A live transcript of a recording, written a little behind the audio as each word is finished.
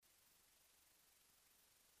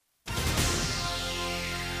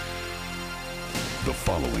The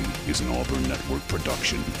following is an Auburn Network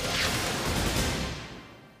production.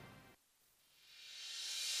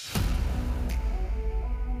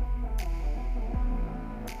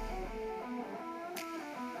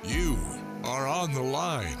 You are on the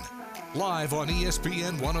line. Live on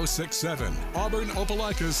ESPN 1067, Auburn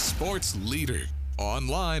Opelika's sports leader.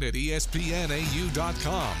 Online at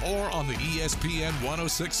espnau.com or on the ESPN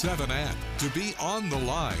 1067 app. To be on the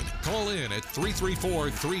line, call in at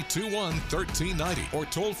 334-321-1390 or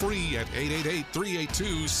toll free at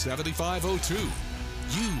 888-382-7502.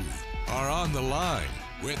 You are on the line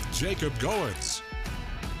with Jacob Goins.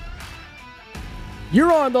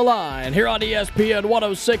 You're on the line here on ESPN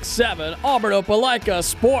 1067, Auburn Opelika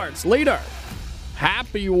sports leader.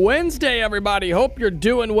 Happy Wednesday, everybody. Hope you're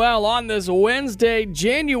doing well on this Wednesday,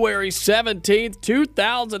 January 17th,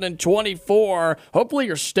 2024. Hopefully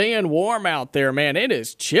you're staying warm out there, man. It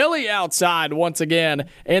is chilly outside once again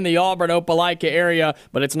in the Auburn Opelika area,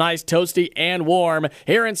 but it's nice, toasty, and warm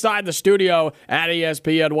here inside the studio at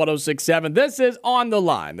ESPN 1067. This is On the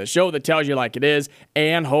Line, the show that tells you like it is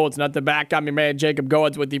and holds nothing back. I'm your man, Jacob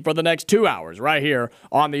Goins, with you for the next 2 hours right here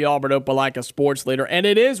on the Auburn Opelika sports leader. And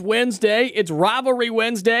it is Wednesday. It's Rivalry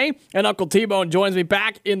Wednesday, and Uncle T-Bone joins me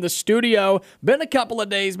back in the studio. Been a couple of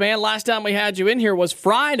days, man. Last time we had you in here was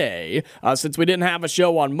Friday, since we didn't have a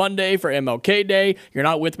show on Monday for MLK Day. You're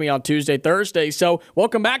not with me on Tuesday, Thursday, so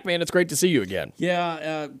welcome back, man. It's great to see you again.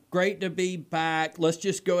 Yeah, great to be back. Let's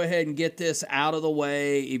just go ahead and get this out of the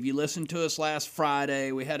way. If you listened to us last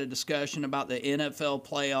Friday, we had a discussion about the NFL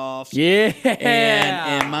playoffs. Yeah.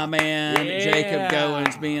 And my man, Jacob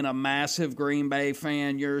Goins, being a massive Green Bay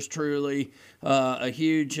fan, yours truly, a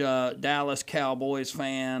huge Dallas Cowboys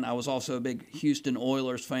fan. I was also a big Houston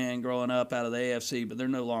Oilers fan growing up out of the AFC, but they're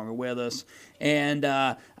no longer with us. And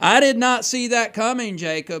I did not see that coming,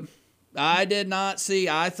 Jacob. I did not see.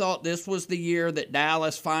 I thought this was the year that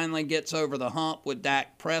Dallas finally gets over the hump with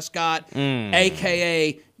Dak Prescott,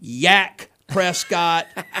 a.k.a. Yak Prescott,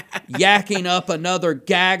 yakking up another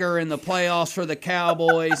gagger in the playoffs for the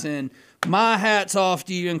Cowboys. And my hat's off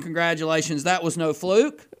to you and congratulations. That was no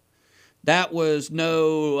fluke. That was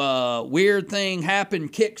no weird thing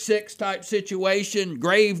happened, kick six type situation,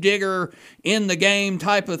 gravedigger in the game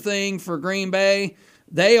type of thing for Green Bay.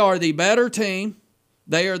 They are the better team.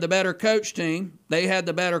 They are the better coach team. They had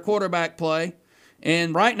the better quarterback play.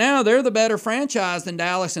 And right now they're the better franchise than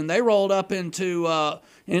Dallas, and they rolled up into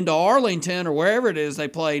Arlington or wherever it is they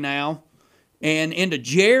play now and into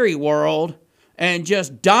Jerry World and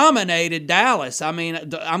just dominated Dallas. I mean,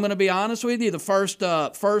 I'm going to be honest with you. The first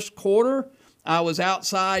quarter, I was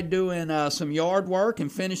outside doing some yard work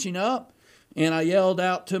and finishing up, and I yelled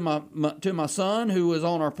out to my son, who was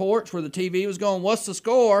on our porch where the TV was going, "What's the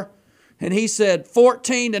score?" And he said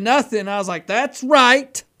 14-0. I was like, "That's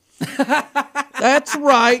right, that's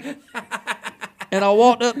right." And I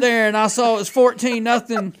walked up there and I saw it was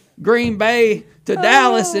 14-0 Green Bay to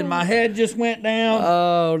Dallas, and my head just went down.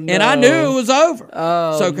 Oh, no. And I knew it was over.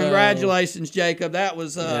 Oh, so congratulations, Jacob. That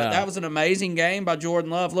was Yeah. an amazing game by Jordan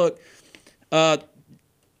Love. Look,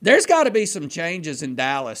 there's got to be some changes in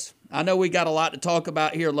Dallas. I know we got a lot to talk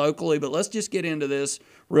about here locally, but let's just get into this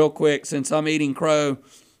real quick since I'm eating crow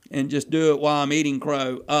and just do it while I'm eating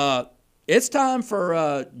crow. It's time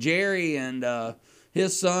for Jerry and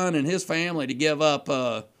his son and his family to give up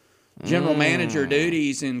general manager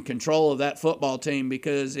duties and control of that football team,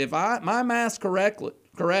 because if my math's correct,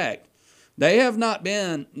 they have not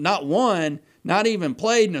won, not even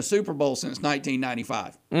played in a Super Bowl since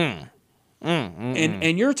 1995.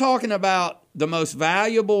 And you're talking about the most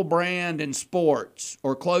valuable brand in sports,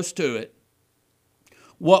 or close to it.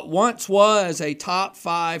 What once was a top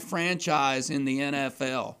 5 franchise in the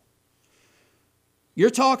NFL. You're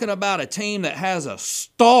talking about a team that has a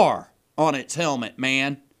star on its helmet,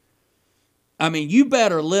 man. I mean, you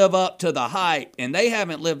better live up to the hype, and they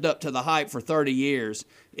haven't lived up to the hype for 30 years.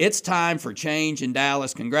 It's time for change in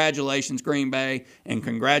Dallas. Congratulations, Green Bay, and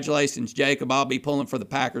congratulations, Jacob. I'll be pulling for the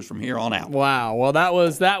Packers from here on out. Wow. Well, that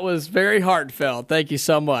was very heartfelt. Thank you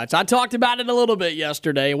so much. I talked about it a little bit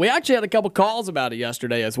yesterday, and we actually had a couple calls about it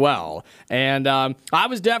yesterday as well. And I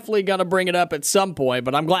was definitely going to bring it up at some point,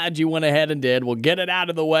 but I'm glad you went ahead and did. We'll get it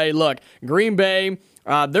out of the way. Look, Green Bay,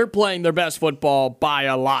 they're playing their best football by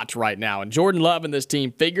a lot right now. And Jordan Love and this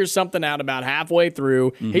team figures something out about halfway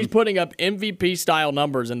through. Mm-hmm. He's putting up MVP-style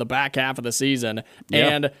numbers in the back half of the season.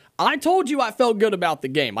 Yep. And I told you I felt good about the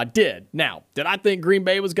game. I did. Now, did I think Green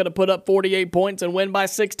Bay was going to put up 48 points and win by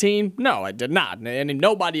 16? No, I did not. And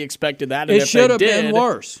nobody expected that. And it should have been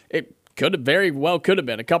worse. It could have very well could have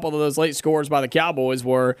been. A couple of those late scores by the Cowboys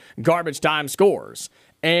were garbage time scores.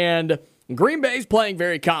 And Green Bay's playing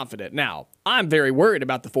very confident. Now, I'm very worried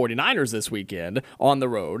about the 49ers this weekend on the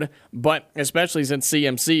road, but especially since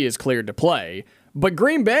CMC is cleared to play. But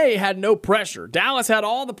Green Bay had no pressure. Dallas had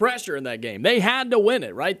all the pressure in that game. They had to win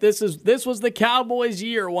it, right? This was the Cowboys'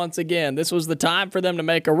 year once again. This was the time for them to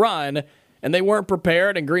make a run, and they weren't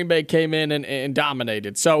prepared, and Green Bay came in and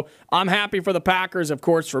dominated. So I'm happy for the Packers, of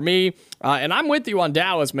course, for me. And I'm with you on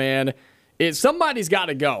Dallas, man. Somebody's got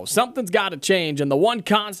to go. Something's got to change. And the one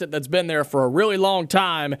constant that's been there for a really long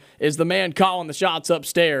time is the man calling the shots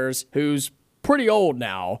upstairs, who's pretty old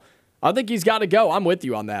now. I think he's got to go. I'm with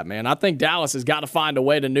you on that, man. I think Dallas has got to find a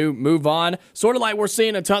way to move on. Sort of like we're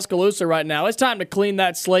seeing in Tuscaloosa right now. It's time to clean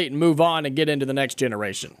that slate and move on and get into the next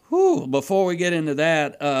generation. Whew, before we get into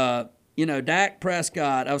that, Dak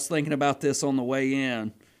Prescott, I was thinking about this on the way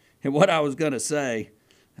in, and what I was going to say,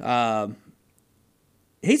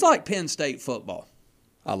 he's like Penn State football.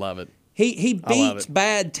 I love it. He beats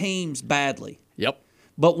bad teams badly. Yep.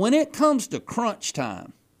 But when it comes to crunch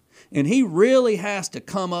time, and he really has to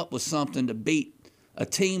come up with something to beat a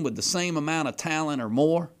team with the same amount of talent or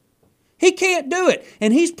more, he can't do it.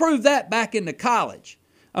 And he's proved that back into college.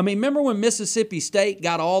 I mean, remember when Mississippi State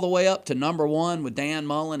got all the way up to number 1 with Dan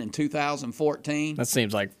Mullen in 2014? That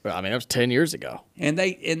seems like, that was 10 years ago. And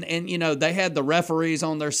they had the referees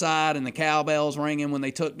on their side and the cowbells ringing when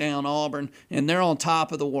they took down Auburn, and they're on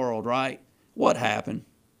top of the world, right? What happened?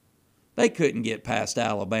 They couldn't get past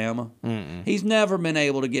Alabama. Mm-mm. He's never been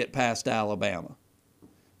able to get past Alabama.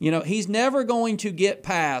 He's never going to get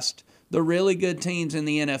past the really good teams in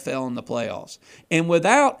the NFL in the playoffs. And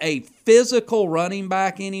without a physical running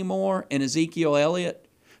back anymore, and Ezekiel Elliott,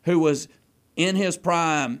 who was in his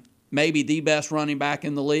prime, maybe the best running back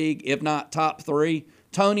in the league, if not top 3.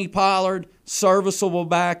 Tony Pollard, serviceable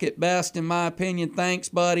back at best, in my opinion. Thanks,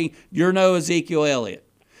 buddy. You're no Ezekiel Elliott.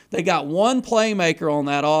 They got one playmaker on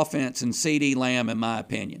that offense in C.D. Lamb, in my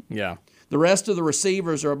opinion. Yeah. The rest of the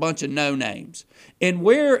receivers are a bunch of no-names. And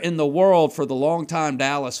where in the world, for the longtime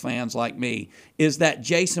Dallas fans like me, is that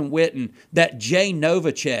Jason Witten, that Jay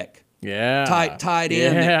Novacek tight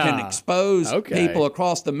end that can expose people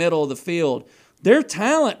across the middle of the field? Their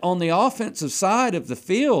talent on the offensive side of the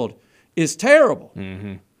field is terrible.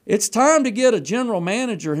 Mm-hmm. It's time to get a general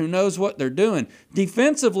manager who knows what they're doing.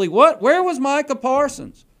 Defensively, where was Micah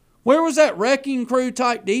Parsons? Where was that wrecking crew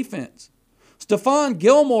type defense? Stephon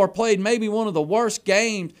Gilmore played maybe one of the worst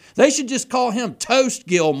games. They should just call him Toast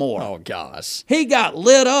Gilmore. Oh, gosh. He got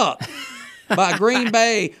lit up by Green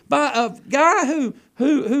Bay, by a guy who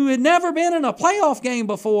had never been in a playoff game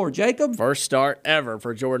before, Jacob. First start ever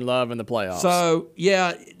for Jordan Love in the playoffs. So,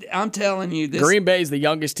 yeah, I'm telling you. Green Bay's the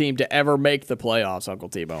youngest team to ever make the playoffs, Uncle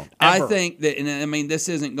T-Bone. I think that, and I mean, this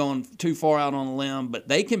isn't going too far out on a limb, but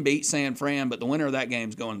they can beat San Fran, but the winner of that game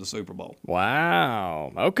is going to the Super Bowl.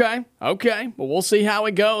 Wow. Okay. Well, we'll see how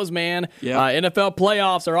it goes, man. Yep. NFL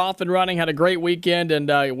playoffs are off and running. Had a great weekend, and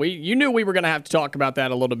you knew we were going to have to talk about that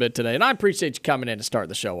a little bit today, and I appreciate you coming in to start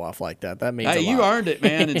the show off like that. That means a lot. You earned it,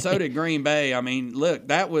 man, and so did Green Bay. I mean, look,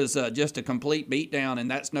 that was just a complete beatdown, and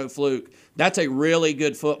that's no fluke. That's a really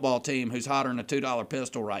good football team who's hotter than a $2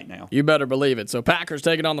 pistol right now. You better believe it. So Packers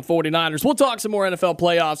taking on the 49ers. We'll talk some more NFL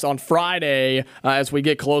playoffs on Friday as we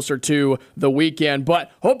get closer to the weekend.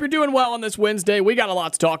 But hope you're doing well on this Wednesday. We got a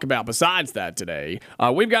lot to talk about besides that today.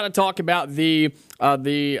 We've got to talk about the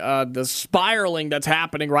spiraling that's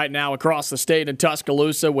happening right now across the state in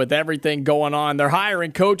Tuscaloosa with everything going on. They're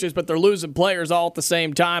hiring coaches, but they're losing players all at the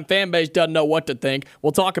same time. Fan base doesn't know what to think.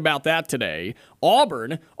 We'll talk about that today.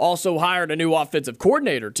 Auburn also hired a new offensive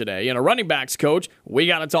coordinator today and a running backs coach. We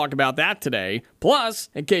got to talk about that today. Plus,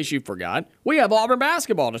 in case you forgot, we have Auburn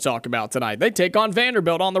basketball to talk about tonight. They take on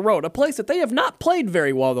Vanderbilt on the road, a place that they have not played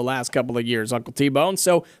very well the last couple of years, Uncle T-Bone.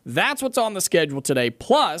 So that's what's on the schedule today.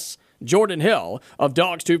 Plus, Jordan Hill of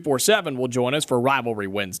Dawgs 247 will join us for Rivalry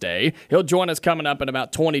Wednesday. He'll join us coming up in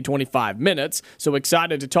about 20-25 minutes. So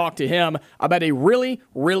excited to talk to him about a really,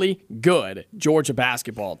 really good Georgia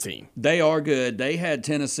basketball team. They are good. They had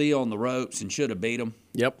Tennessee on the ropes and should have beat them.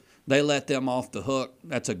 Yep. They let them off the hook.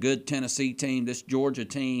 That's a good Tennessee team. This Georgia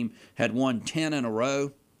team had won 10 in a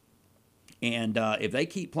row. And if they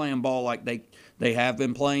keep playing ball like they have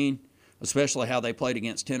been playing, especially how they played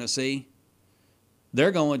against Tennessee,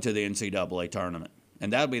 they're going to the NCAA tournament.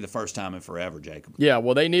 And that'll be the first time in forever, Jacob. Yeah,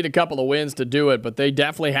 well, they need a couple of wins to do it, but they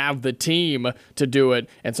definitely have the team to do it.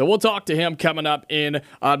 And so we'll talk to him coming up in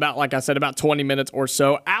about 20 minutes or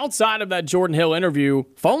so. Outside of that Jordan Hill interview,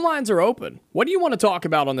 phone lines are open. What do you want to talk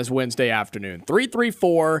about on this Wednesday afternoon?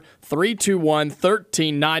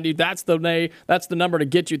 334-321-1390. That's the number to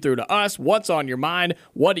get you through to us. What's on your mind?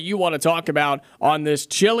 What do you want to talk about on this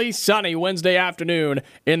chilly, sunny Wednesday afternoon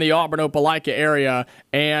in the Auburn-Opelika area?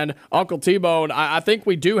 And Uncle T-Bone, I think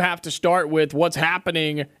we do have to start with what's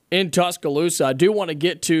happening in Tuscaloosa. I do want to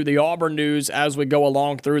get to the Auburn news as we go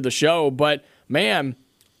along through the show, but man,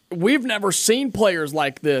 we've never seen players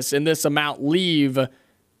like this in this amount leave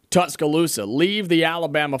Tuscaloosa, leave the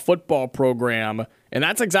Alabama football program, and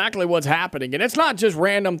that's exactly what's happening. And it's not just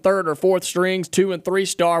random third or fourth strings, 2- and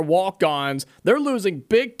 3-star walk-ons. They're losing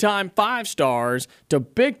big-time 5-stars to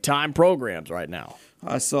big-time programs right now.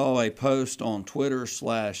 I saw a post on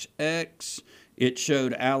Twitter/X. It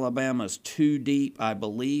showed Alabama's 2 deep, I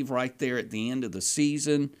believe, right there at the end of the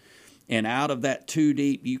season. And out of that 2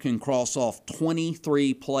 deep, you can cross off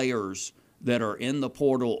 23 players that are in the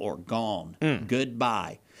portal or gone.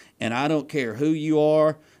 Goodbye. And I don't care who you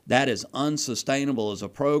are, that is unsustainable as a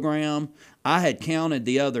program. I had counted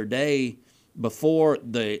the other day before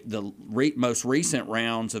the most recent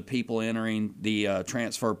rounds of people entering the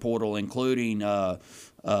transfer portal, including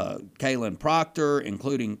Jalen Proctor,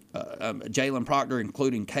 including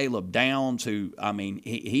Caleb Downs, who, I mean,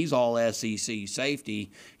 he's all SEC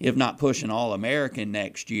safety, if not pushing All-American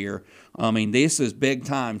next year. I mean, this is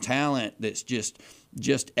big-time talent that's just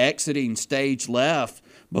exiting stage left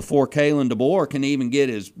before Kalen DeBoer can even get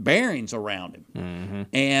his bearings around him. Mm-hmm.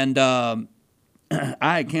 And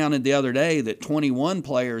I had counted the other day that 21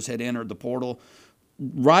 players had entered the portal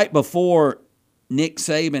right before Nick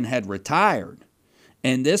Saban had retired.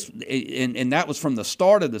 And that was from the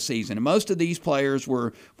start of the season. And most of these players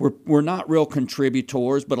were not real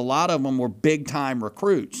contributors, but a lot of them were big-time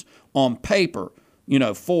recruits on paper,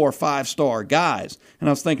 4- or 5-star guys. And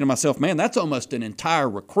I was thinking to myself, man, that's almost an entire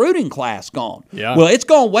recruiting class gone. Yeah. Well, it's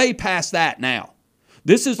gone way past that now.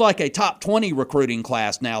 This is like a top 20 recruiting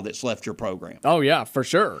class now that's left your program. Oh, yeah, for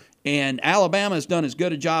sure. And Alabama's done as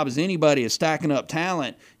good a job as anybody of stacking up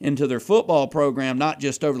talent into their football program, not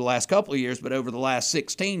just over the last couple of years, but over the last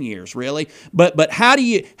 16 years, really. But how do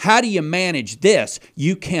you manage this?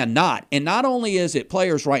 You cannot. And not only is it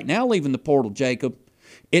players right now leaving the portal, Jacob,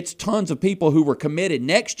 it's tons of people who were committed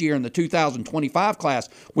next year in the 2025 class,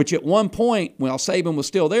 which at one point, while Saban was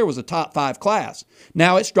still there, was a top 5 class.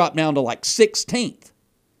 Now it's dropped down to like 16th.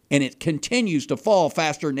 And it continues to fall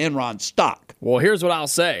faster than Enron's stock. Well, here's what I'll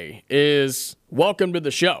say is welcome to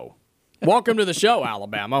the show. Welcome to the show,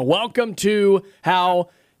 Alabama. Welcome to how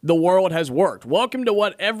the world has worked. Welcome to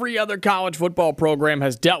what every other college football program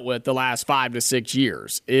has dealt with the last 5 to 6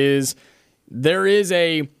 years. There is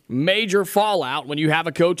a major fallout when you have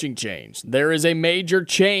a coaching change. There is a major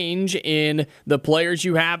change in the players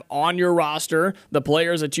you have on your roster, the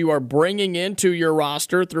players that you are bringing into your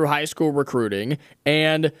roster through high school recruiting.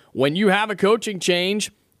 And when you have a coaching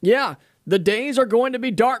change, yeah, the days are going to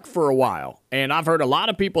be dark for a while. And I've heard a lot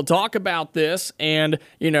of people talk about this and,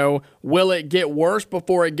 will it get worse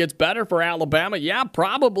before it gets better for Alabama? Yeah,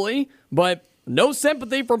 probably, but no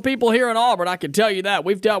sympathy from people here in Auburn, I can tell you that.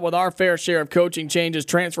 We've dealt with our fair share of coaching changes,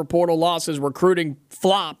 transfer portal losses, recruiting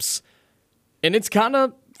flops. And it's kind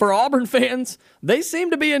of, for Auburn fans, they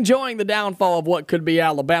seem to be enjoying the downfall of what could be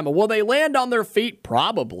Alabama. Will they land on their feet?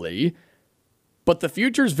 Probably. But the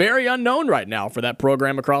future's very unknown right now for that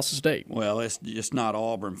program across the state. Well, it's just not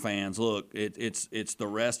Auburn fans. Look, it's the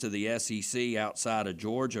rest of the SEC outside of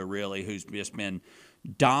Georgia, really, who's just been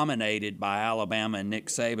dominated by Alabama and Nick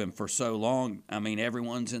Saban for so long. I mean,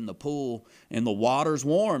 everyone's in the pool and the water's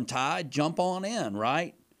warm, Tide. Jump on in,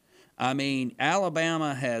 right? I mean,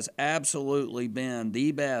 Alabama has absolutely been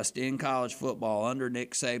the best in college football under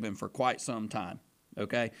Nick Saban for quite some time,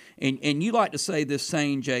 okay? And you like to say this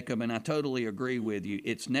saying, Jacob, and I totally agree with you.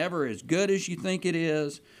 It's never as good as you think it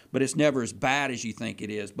is, but it's never as bad as you think it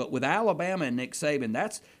is. But with Alabama and Nick Saban,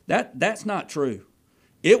 that's not true.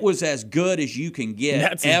 It was as good as you can get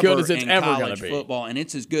That's as good as it's in ever college football, and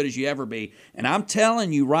it's as good as you ever be. And I'm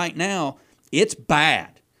telling you right now, it's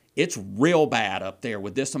bad. It's real bad up there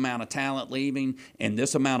with this amount of talent leaving and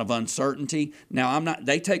this amount of uncertainty. Now,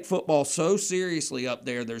 they take football so seriously up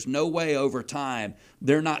there, there's no way over time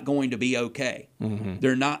they're not going to be okay.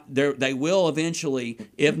 Mm-hmm. They will eventually,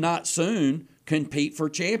 if not soon, compete for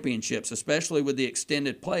championships, especially with the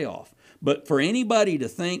extended playoff. But for anybody to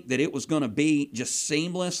think that it was going to be just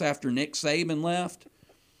seamless after Nick Saban left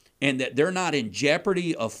and that they're not in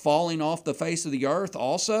jeopardy of falling off the face of the earth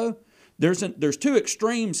also, There's two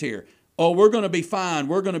extremes here. Oh, we're going to be fine,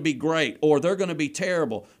 we're going to be great, or they're going to be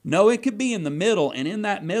terrible. No, it could be in the middle, and in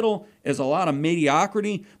that middle is a lot of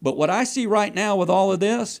mediocrity. But what I see right now with all of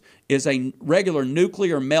this is a regular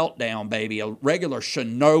nuclear meltdown, baby, a regular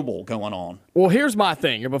Chernobyl going on. Well, here's my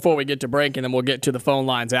thing, before we get to break, and then we'll get to the phone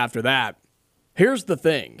lines after that. Here's the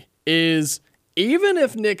thing, is even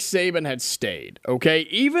if Nick Saban had stayed, okay,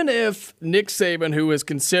 even if Nick Saban, who is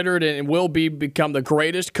considered and will become the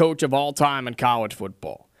greatest coach of all time in college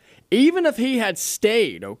football, even if he had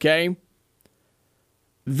stayed, okay,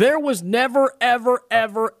 there was never, ever,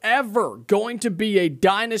 ever, ever going to be a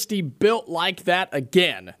dynasty built like that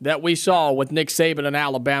again that we saw with Nick Saban in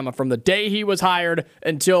Alabama from the day he was hired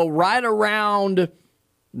until right around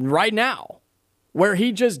right now, where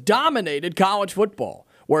he just dominated college football,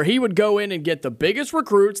 where he would go in and get the biggest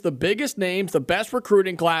recruits, the biggest names, the best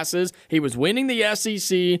recruiting classes. He was winning the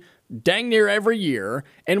SEC dang near every year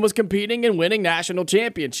and was competing and winning national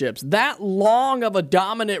championships. That long of a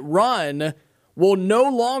dominant run will no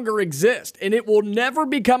longer exist, and it will never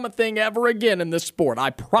become a thing ever again in this sport. I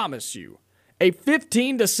promise you. A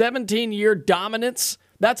 15 to 17-year dominance,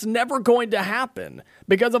 that's never going to happen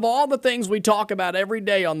because of all the things we talk about every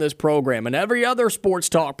day on this program and every other sports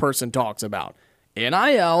talk person talks about.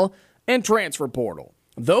 NIL and transfer portal.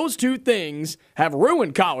 Those two things have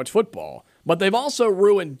ruined college football, but they've also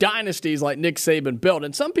ruined dynasties like Nick Saban built.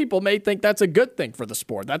 And some people may think that's a good thing for the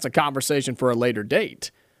sport. That's a conversation for a later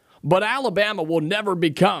date. But Alabama will never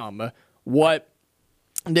become what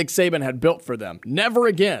Nick Saban had built for them. Never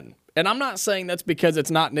again. And I'm not saying that's because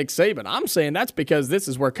it's not Nick Saban. I'm saying that's because this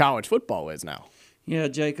is where college football is now. Yeah,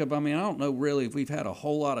 Jacob, I mean, I don't know really if we've had a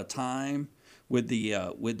whole lot of time with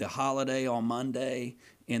the holiday on Monday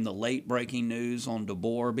and the late-breaking news on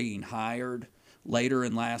DeBoer being hired later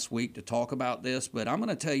in last week to talk about this. But I'm going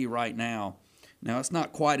to tell you right now, it's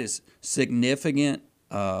not quite as significant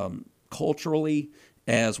culturally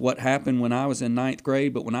as what happened when I was in ninth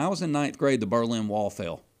grade. But when I was in ninth grade, the Berlin Wall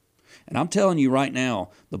fell. And I'm telling you right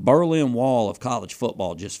now, the Berlin Wall of college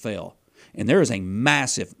football just fell. And there is a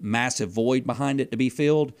massive, massive void behind it to be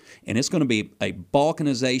filled. And it's going to be a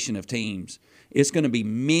balkanization of teams. It's going to be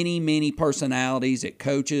many, many personalities at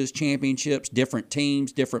coaches, championships, different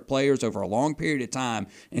teams, different players over a long period of time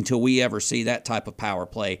until we ever see that type of power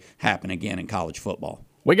play happen again in college football.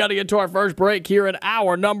 We got to get to our first break here at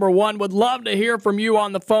hour number 1. Would love to hear from you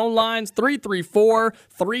on the phone lines,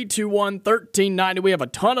 334-321-1390. We have a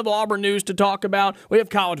ton of Auburn news to talk about. We have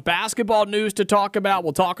college basketball news to talk about.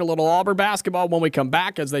 We'll talk a little Auburn basketball when we come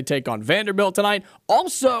back as they take on Vanderbilt tonight.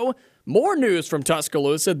 Also, more news from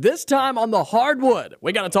Tuscaloosa, this time on the hardwood.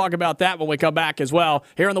 We got to talk about that when we come back as well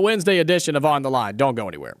here on the Wednesday edition of On the Line. Don't go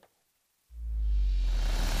anywhere.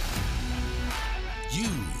 You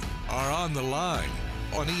are on the line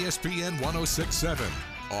on ESPN 1067,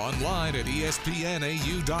 online at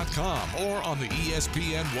espnau.com, or on the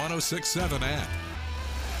ESPN 1067 app.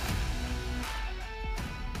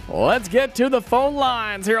 Let's get to the phone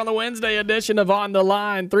lines here on the Wednesday edition of On the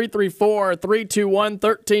Line,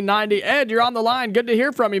 334-321-1390. Ed, you're on the line. Good to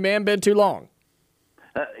hear from you, man. Been too long.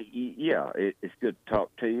 Yeah, it's good to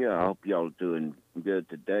talk to you. I hope y'all are doing good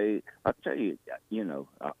today. I'll tell you,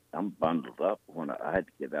 I'm bundled up. When I had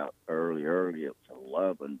to get out early. It was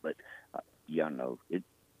 11, but, it's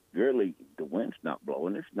really, the wind's not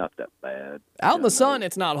blowing. It's not that bad. Out in the sun,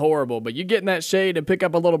 it's not horrible, but you get in that shade and pick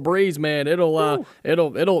up a little breeze, man, it'll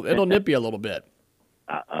nip you a little bit.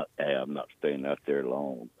 I'm not staying out there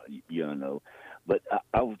long, But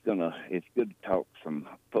I was it's good to talk some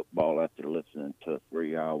football after listening to a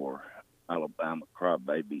 3-hour Alabama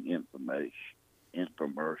crybaby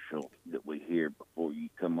infomercial that we hear before you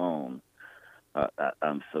come on.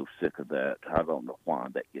 I'm so sick of that. I don't know why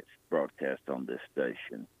that gets broadcast on this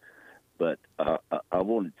station. But I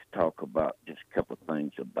wanted to talk about just a couple of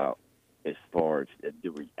things about as far as the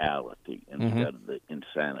reality instead of the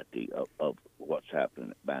insanity of what's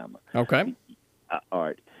happening at Bama. Okay. All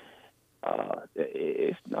right.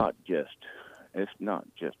 It's not just a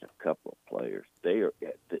couple of players. They are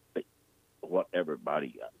what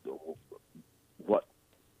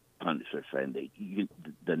pundits are saying.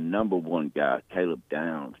 The number one guy, Caleb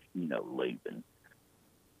Downs, leaving,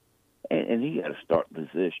 and he got to start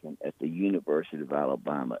position at the University of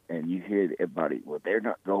Alabama. And you hear everybody, well, they're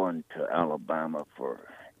not going to Alabama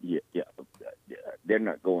they're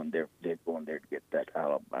not going there. They're going there to get that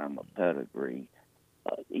Alabama pedigree.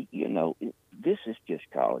 This is just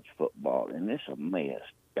college football, and it's a mess,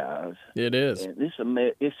 guys. It is. And it's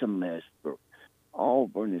a mess for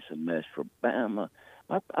Auburn. It's a mess for Bama.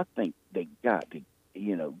 I think they got to,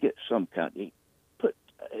 get some kind of put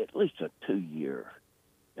at least a 2-year.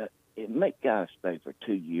 make guys stay for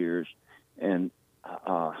 2 years, and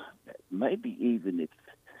maybe even if,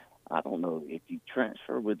 I don't know, if you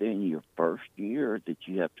transfer within your first year that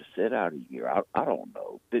you have to sit out a year. I don't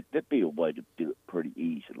know. There'd be a way to do it pretty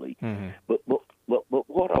easily. Mm-hmm. But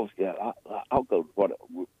what I was, I'll go to what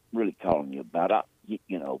I'm really calling you about.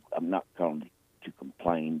 I'm not calling to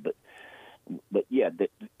complain, but yeah,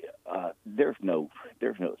 there's no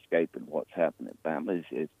escaping what's happening at Bama.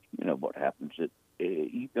 It's what happens.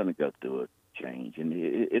 You're going to go through a change, and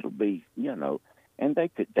it'll be, and they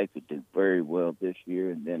could do very well this year,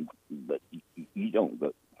 and then, but you don't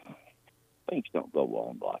go, things don't go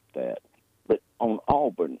on like that. But on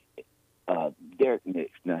Auburn, Derrick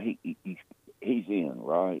Nix, now he's in,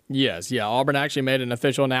 right? Yes, yeah. Auburn actually made an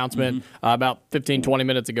official announcement about 15, 20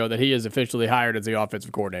 minutes ago that he is officially hired as the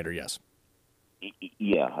offensive coordinator, yes.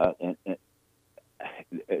 Yeah, and it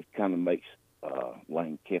kind of makes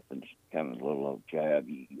Lane Kiffin's kind of a little old jab.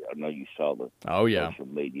 I know you saw the social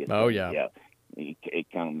media. Oh, yeah. Yeah. It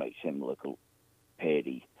kind of makes him look a little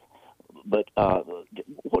petty. But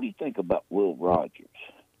what do you think about Will Rogers?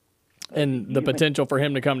 And the potential for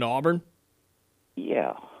him to come to Auburn?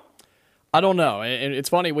 Yeah. I don't know. And it's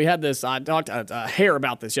funny. We had this. I talked a hair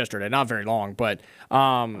about this yesterday. Not very long, but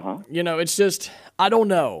it's just I don't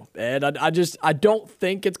know, Ed. I don't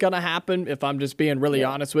think it's going to happen. If I'm just being really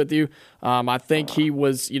honest with you, I think he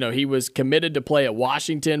was committed to play at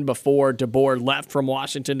Washington before DeBoer left from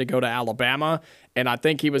Washington to go to Alabama, and I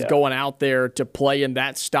think he was going out there to play in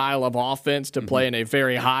that style of offense, to play in a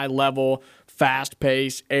very high level,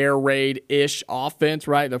 fast-paced, air raid-ish offense,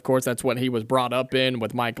 right? Of course, that's what he was brought up in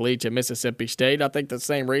with Mike Leach at Mississippi State. I think the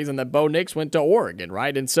same reason that Bo Nix went to Oregon,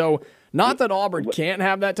 right? And so, not that Auburn can't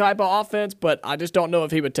have that type of offense, but I just don't know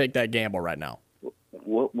if he would take that gamble right now.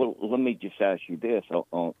 Well, let me just ask you this.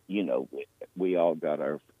 We all got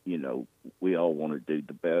our, we all want to do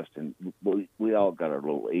the best, and we all got our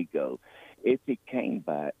little ego. If he came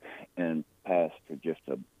back and passed for just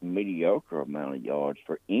a mediocre amount of yards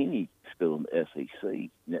for any school in the SEC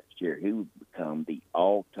next year, he would become the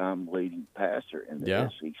all-time leading passer in the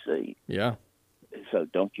SEC. Yeah. So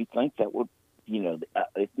don't you think that would,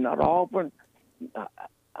 if not Auburn,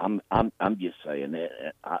 I'm just saying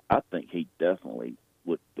that I think he definitely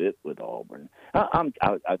would fit with Auburn. I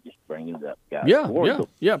just bringing it up, guys. Yeah.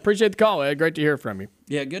 Appreciate the call, Ed. Great to hear from you.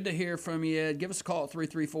 Yeah, good to hear from you, Ed. Give us a call at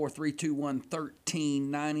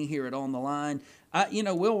 334-321-1390 here at On the Line.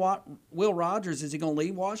 Will Rogers, is he going to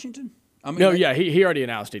leave Washington? He already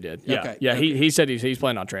announced he did. Yeah, okay. Yeah. He said he's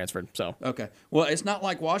planning on transferring. So okay. Well, it's not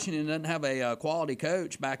like Washington doesn't have a quality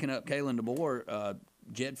coach backing up Kalen DeBoer.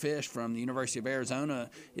 Jed Fish from the University of Arizona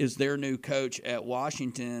is their new coach at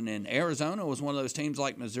Washington, and Arizona was one of those teams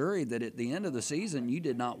like Missouri that at the end of the season you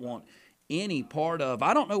did not want any part of.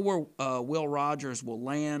 I don't know where Will Rogers will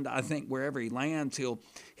land. I think wherever he lands, he'll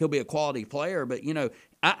be a quality player. But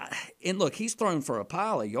and look, he's thrown for a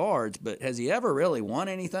pile of yards, but has he ever really won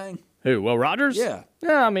anything? Who? Will Rogers? Yeah.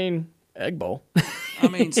 Yeah. I mean, Egg Bowl.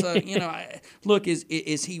 Look,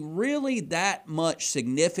 is he really that much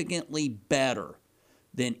significantly better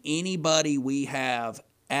than anybody we have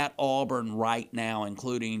at Auburn right now,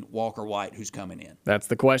 including Walker White, who's coming in? That's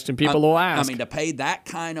the question people will ask. To pay that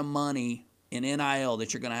kind of money in NIL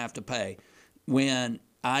that you're going to have to pay, when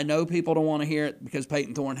I know people don't want to hear it because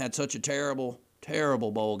Peyton Thorne had such a terrible,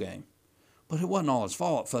 terrible bowl game. But it wasn't all his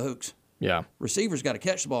fault, folks. Yeah. Receivers got to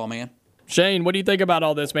catch the ball, man. Shane, what do you think about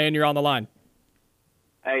all this, man? You're on the line.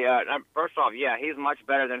 Hey, first off, he's much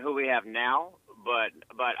better than who we have now. But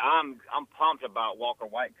I'm pumped about Walker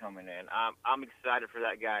White coming in. I'm excited for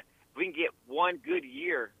that guy. If we can get one good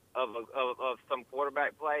year of some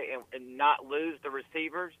quarterback play and not lose the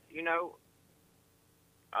receivers,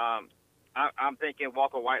 I'm thinking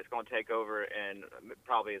Walker White's going to take over in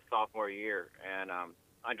probably his sophomore year and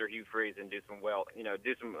under Hugh Freeze and do some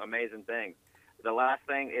amazing things. The last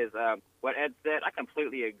thing is what Ed said. I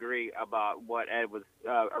completely agree about what Ed was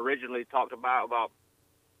originally talked about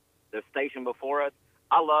the station before us.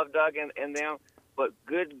 I love Doug and them, but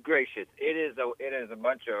good gracious, it is a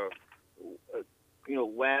bunch of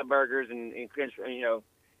Wabburgers and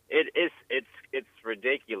it's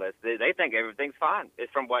ridiculous. They think everything's fine.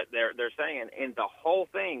 It's from what they're saying, and the whole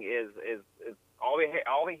thing is all we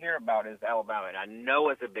hear about is Alabama, and I know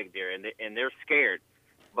it's a big deal, and they're scared,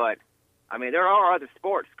 but there are other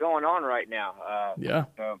sports going on right now.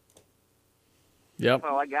 Yep.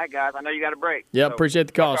 Well, I got guys. I know you got a break. Yep. So appreciate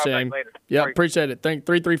the call, Shane. Yep. Appreciate it. Thank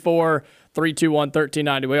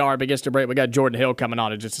 334-321-1390. We are up against a break. We got Jordan Hill coming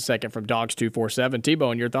on in just a second from Dogs 247.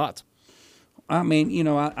 T-Bone, your thoughts? I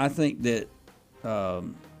think that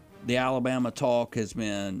the Alabama talk has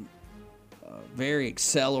been very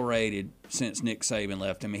accelerated since Nick Saban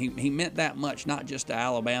left. I mean, he meant that much, not just to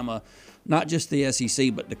Alabama, not just the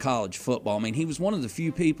SEC, but to college football. I mean, he was one of the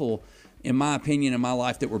few people, in my opinion, in my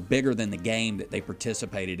life, that were bigger than the game that they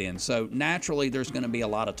participated in. So naturally, there's going to be a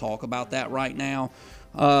lot of talk about that right now.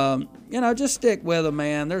 Just stick with them,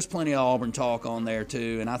 man. There's plenty of Auburn talk on there,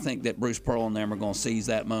 too, and I think that Bruce Pearl and them are going to seize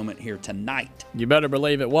that moment here tonight. You better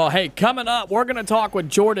believe it. Well, hey, coming up, we're going to talk with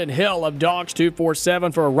Jordan Hill of Dawgs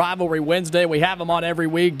 247 for a Rivalry Wednesday. We have him on every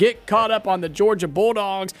week. Get caught up on the Georgia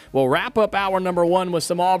Bulldogs. We'll wrap up hour number 1 with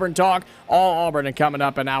some Auburn talk. All Auburn and coming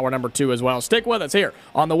up in hour number 2 as well. Stick with us here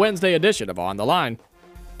on the Wednesday edition of On the Line.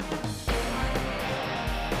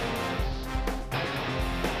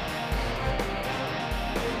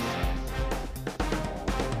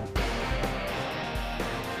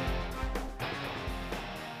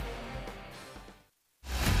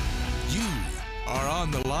 On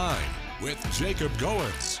the Line with Jacob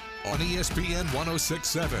Goins on ESPN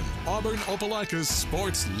 106.7, Auburn Opelika's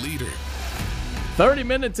sports leader. 30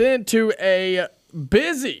 minutes into a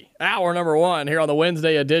busy hour number 1 here on the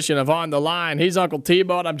Wednesday edition of On the Line. He's Uncle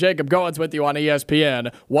T-Bone. I'm Jacob Goins with you on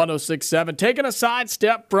ESPN 106.7. Taking a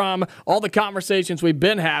sidestep from all the conversations we've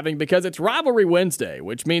been having because it's Rivalry Wednesday,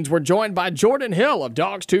 which means we're joined by Jordan Hill of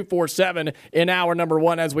Dawgs 247 in hour number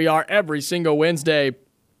 1 as we are every single Wednesday.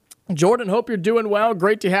 Jordan, hope you're doing well.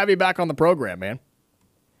 Great to have you back on the program, man.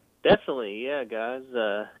 Definitely, yeah, guys.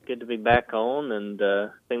 Good to be back on, and I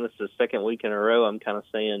think this is the second week in a row I'm kind of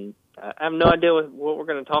saying I have no idea what we're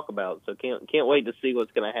going to talk about, so can't wait to see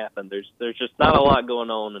what's going to happen. There's just not a lot going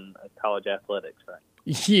on in college athletics, right?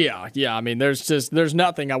 Yeah. I mean, there's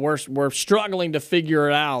nothing. We're struggling to figure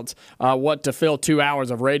out what to fill 2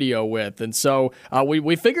 hours of radio with, and so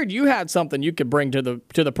we figured you had something you could bring to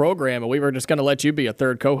the program, and we were just going to let you be a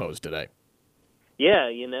third co-host today. Yeah,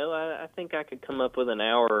 I think I could come up with an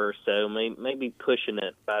hour or so, maybe pushing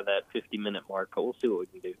it by that 50-minute mark, but we'll see what we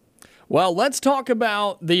can do. Well, let's talk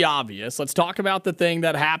about the obvious. Let's talk about the thing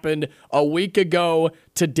that happened a week ago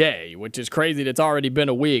today, which is crazy that it's already been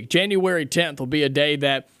a week. January 10th will be a day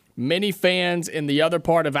that many fans in the other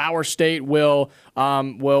part of our state will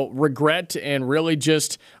regret and really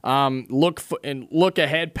just look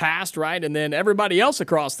ahead past, right? And then everybody else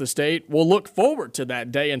across the state will look forward to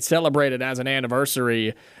that day and celebrate it as an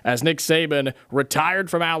anniversary as Nick Saban retired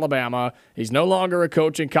from Alabama. He's no longer a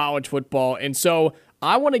coach in college football. And so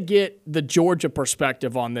I want to get the Georgia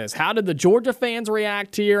perspective on this. How did the Georgia fans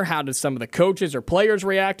react here? How did some of the coaches or players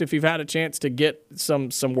react if you've had a chance to get some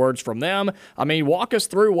words from them? I mean, walk us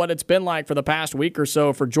through what it's been like for the past week or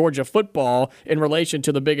so for Georgia football in relation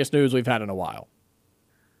to the biggest news we've had in a while.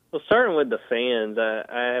 Well, starting with the fans,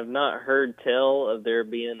 I have not heard tell of there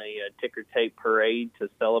being a ticker tape parade to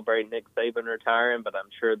celebrate Nick Saban retiring, but I'm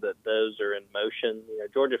sure that those are in motion.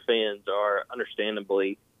 Georgia fans are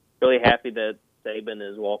understandably really happy that Saban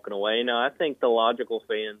is walking away. Now, I think the logical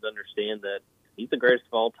fans understand that he's the greatest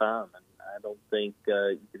of all time, and I don't think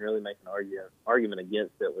you can really make an argument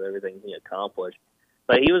against it with everything he accomplished.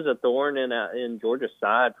 But he was a thorn in Georgia's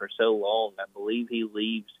side for so long. I believe he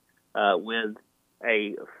leaves with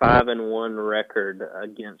a 5-1 record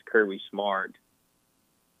against Kirby Smart.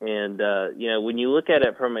 And, when you look at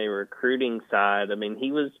it from a recruiting side, I mean,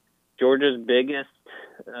 he was Georgia's biggest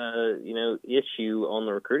issue on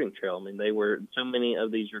the recruiting trail. I mean, so many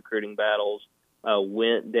of these recruiting battles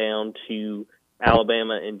went down to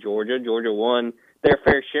Alabama and Georgia. Georgia won their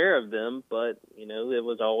fair share of them, but, it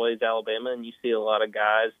was always Alabama, and you see a lot of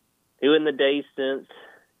guys who in the days since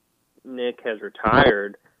Nick has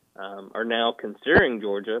retired are now considering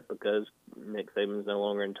Georgia because Nick Saban's no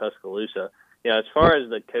longer in Tuscaloosa. As far as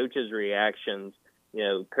the coaches' reactions,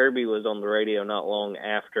 Kirby was on the radio not long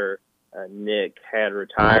after Nick had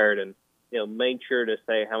retired and, made sure to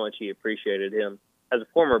say how much he appreciated him as a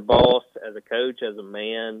former boss, as a coach, as a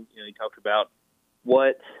man. He talked about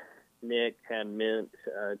what Nick had meant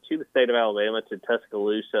to the state of Alabama, to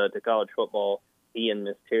Tuscaloosa, to college football, he and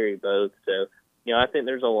Miss Terry both. So, I think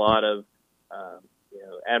there's a lot of,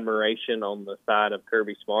 admiration on the side of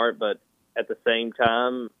Kirby Smart, but at the same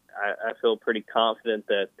time, I feel pretty confident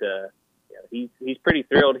that he's pretty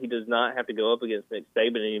thrilled he does not have to go up against Nick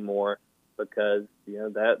Saban anymore because,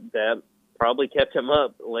 that probably kept him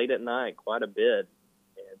up late at night quite a bit.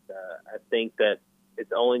 And I think that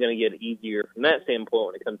it's only going to get easier from that standpoint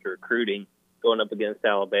when it comes to recruiting, going up against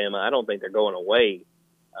Alabama. I don't think they're going away,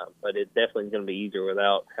 but it definitely is going to be easier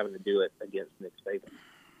without having to do it against Nick Saban.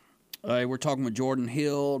 We're talking with Jordan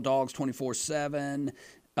Hill, Dawgs 24/7.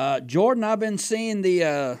 Jordan, I've been seeing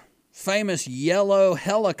the famous yellow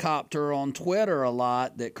helicopter on Twitter a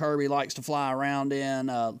lot that Kirby likes to fly around in.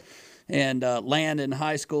 and land in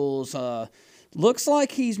high schools. Looks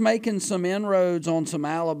like he's making some inroads on some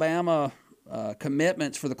Alabama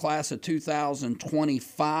commitments for the class of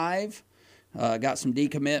 2025. Got some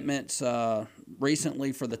decommitments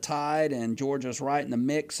recently for the Tide, and Georgia's right in the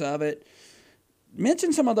mix of it.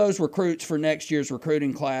 Mention some of those recruits for next year's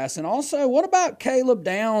recruiting class. And also, what about Caleb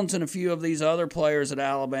Downs and a few of these other players at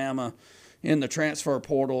Alabama in the transfer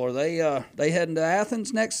portal? Are they heading to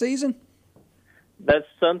Athens next season? That's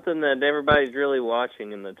something that everybody's really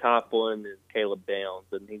watching, and the top one is Caleb Downs,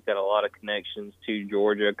 and he's got a lot of connections to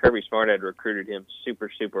Georgia. Kirby Smart had recruited him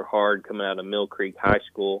super, super hard coming out of Mill Creek High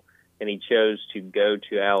School, and he chose to go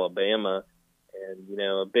to Alabama. And, you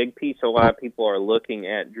know, a big piece of why people are looking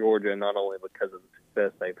at Georgia, not only because of the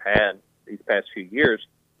success they've had these past few years,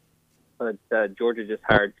 but Georgia just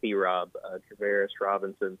hired T-Rob, Travaris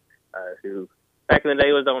Robinson, who back in the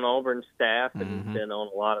day was on Auburn's staff and he's been on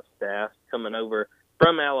a lot of staffs. Coming over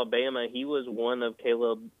from Alabama, he was one of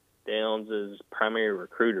Caleb Downs' primary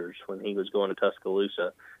recruiters when he was going to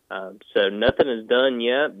Tuscaloosa. So nothing is done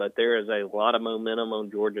yet, but there is a lot of momentum on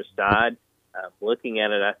Georgia's side. Looking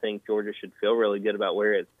at it, I think Georgia should feel really good about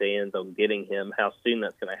where it stands on getting him. How soon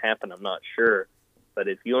that's going to happen, I'm not sure. But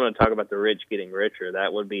if you want to talk about the rich getting richer,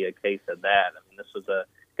 that would be a case of that. I mean, this was a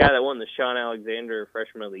guy that won the Sean Alexander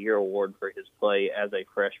Freshman of the Year award for his play as a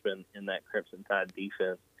freshman in that Crimson Tide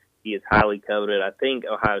defense. He is highly coveted. I think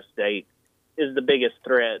Ohio State is the biggest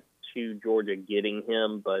threat to Georgia getting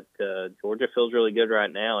him, but Georgia feels really good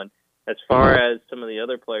right now. And as far as some of the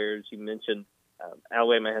other players you mentioned,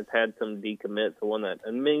 Alabama has had some decommits. The one that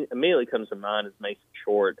immediately comes to mind is Mason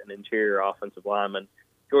Short, an interior offensive lineman.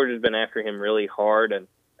 Georgia's been after him really hard, and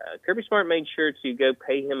Kirby Smart made sure to go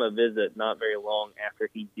pay him a visit not very long after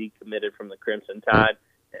he decommitted from the Crimson Tide.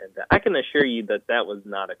 And I can assure you that that was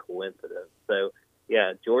not a coincidence. So,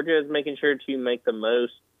 yeah, Georgia is making sure to make the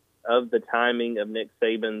most of the timing of Nick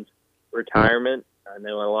Saban's retirement. I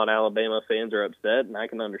know a lot of Alabama fans are upset, and I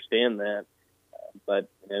can understand that. But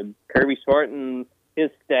you know, Kirby Smart and his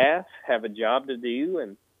staff have a job to do,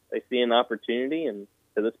 and they see an opportunity, and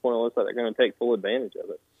to this point it looks like they're going to take full advantage of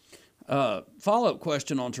it. Follow-up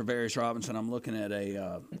question on Travaris Robinson. I'm looking at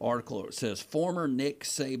a article that says, former Nick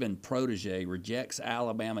Saban protege rejects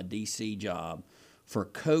Alabama DC job for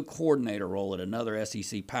co-coordinator role at another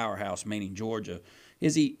SEC powerhouse, meaning Georgia.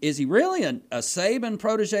 Is he really a Saban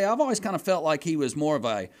protege? I've always kind of felt like he was more of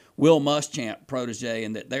a Will Muschamp protege,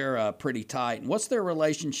 and that they're pretty tight. And what's their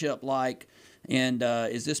relationship like? And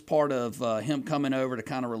is this part of him coming over to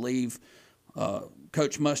kind of relieve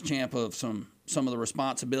Coach Muschamp of some of the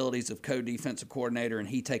responsibilities of co-defensive coordinator, and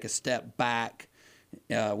he take a step back?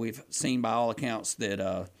 We've seen by all accounts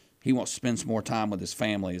that he wants to spend some more time with his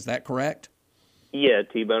family. Is that correct? Yeah,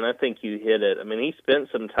 T-Bone, I think you hit it. I mean, he spent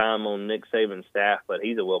some time on Nick Saban's staff, but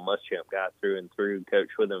he's a Will Muschamp guy through and through.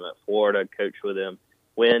 Coached with him at Florida, coached with him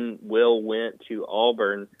when Will went to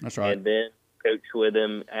Auburn. That's right. And then coached with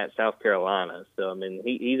him at South Carolina. So, I mean,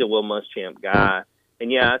 he's a Will Muschamp guy.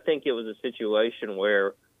 And, yeah, I think it was a situation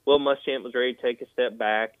where Will Muschamp was ready to take a step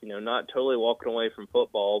back, you know, not totally walking away from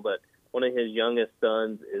football, but one of his youngest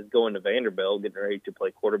sons is going to Vanderbilt, getting ready to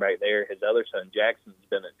play quarterback there. His other son, Jackson's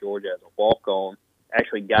been at Georgia as a walk-on,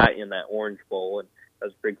 actually got in that Orange Bowl, and that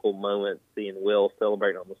was a pretty cool moment seeing Will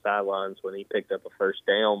celebrating on the sidelines when he picked up a first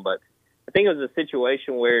down. But I think it was a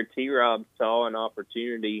situation where T-Rob saw an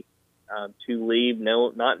opportunity to leave,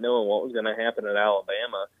 not knowing what was going to happen at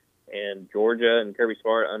Alabama, and Georgia and Kirby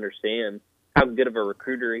Smart understand how good of a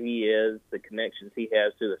recruiter he is, the connections he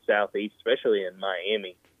has to the Southeast, especially in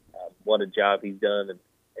Miami. What a job he's done, and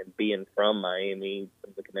being from Miami,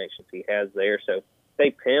 the connections he has there. So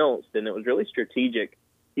they pounced, and it was really strategic.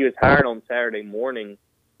 He was hired on Saturday morning,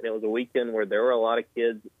 and it was a weekend where there were a lot of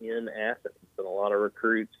kids in Athens and a lot of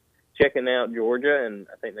recruits checking out Georgia, and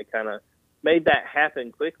I think they kind of made that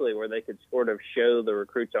happen quickly where they could sort of show the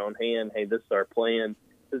recruits on hand, hey, this is our plan,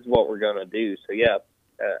 this is what we're going to do. So, yeah,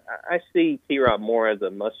 I see T-Rob more as a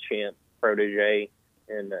Muschamp protege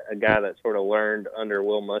and a guy that sort of learned under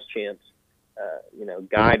Will Muschamp's,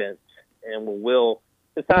 guidance. And Will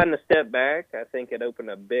deciding to step back, I think it opened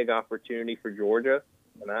a big opportunity for Georgia.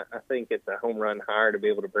 And I think it's a home run hire to be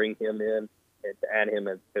able to bring him in and to add him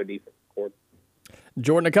as co-defensive coordinator.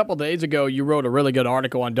 Jordan, a couple days ago, you wrote a really good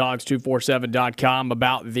article on Dawgs247.com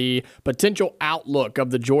about the potential outlook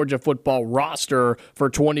of the Georgia football roster for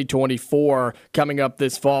 2024 coming up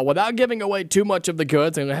this fall. Without giving away too much of the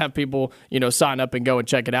goods, and have people, sign up and go and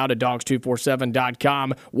check it out at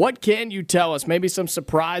Dawgs247.com. What can you tell us? Maybe some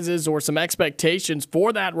surprises or some expectations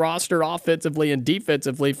for that roster offensively and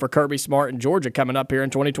defensively for Kirby Smart and Georgia coming up here in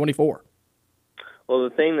 2024. Well,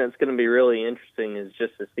 the thing that's going to be really interesting is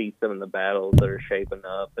just to see some of the battles that are shaping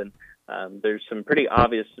up. And there's some pretty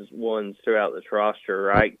obvious ones throughout this roster.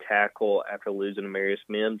 Right tackle, after losing Amarius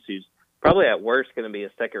Mims, who's probably at worst going to be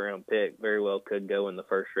a second-round pick, very well could go in the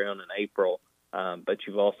first round in April. But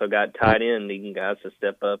you've also got tight end needing guys to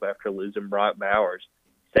step up after losing Brock Bowers.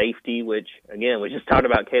 Safety, which, again, we just talked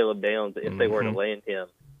about Caleb Downs. If they were to land him,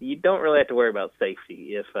 you don't really have to worry about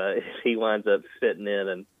safety if he winds up fitting in.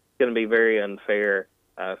 And it's going to be very unfair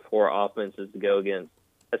for offenses to go against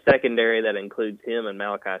a secondary that includes him and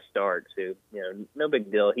Malachi Starks, who, no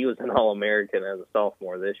big deal. He was an All-American as a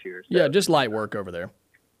sophomore this year. So. Yeah, just light work over there.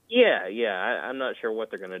 Yeah. I'm not sure what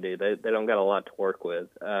they're going to do. They don't got a lot to work with.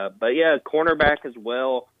 But, yeah, cornerback as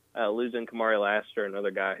well, losing Kamari Lassiter,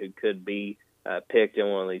 another guy who could be picked in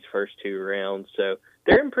one of these first two rounds. So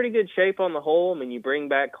they're in pretty good shape on the whole. I mean, you bring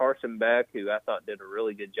back Carson Beck, who I thought did a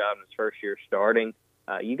really good job in his first year starting.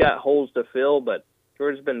 You got holes to fill, but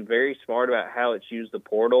Georgia's been very smart about how it's used the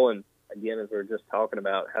portal. And, again, as we we're just talking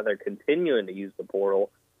about how they're continuing to use the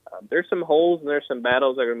portal, there's some holes and there's some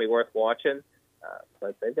battles that are going to be worth watching.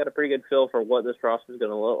 But they've got a pretty good feel for what this roster is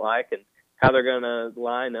going to look like and how they're going to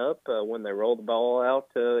line up when they roll the ball out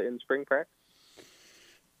in spring practice.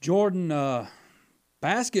 Jordan,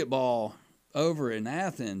 basketball over in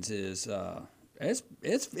Athens is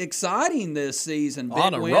it's exciting this season.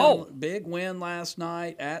 On a roll. Big win last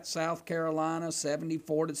night at South Carolina,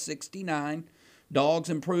 74-69. Dogs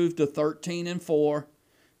improved to 13-4,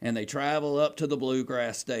 and they travel up to the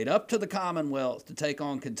Bluegrass State, up to the Commonwealth to take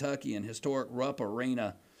on Kentucky in historic Rupp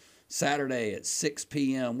Arena Saturday at 6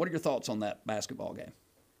 p.m. What are your thoughts on that basketball game?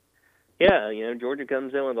 Yeah, Georgia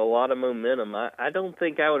comes in with a lot of momentum. I don't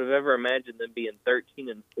think I would have ever imagined them being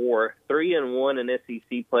 13-4, 3-1 in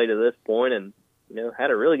SEC play to this point, and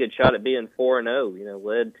had a really good shot at being 4-0.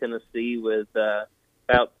 Led Tennessee with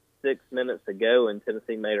about 6 minutes to go, and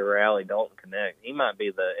Tennessee made a rally. Dalton Connect, he might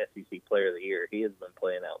be the SEC Player of the Year. He has been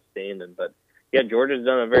playing outstanding. But yeah, Georgia's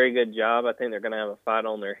done a very good job. I think they're going to have a fight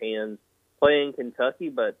on their hands playing Kentucky,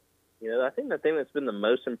 but. I think the thing that's been the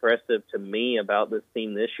most impressive to me about this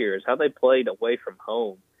team this year is how they played away from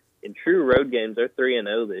home. In true road games, they're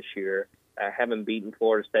 3-0 this year. Haven't beaten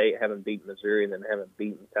Florida State, haven't beaten Missouri, and then haven't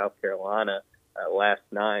beaten South Carolina last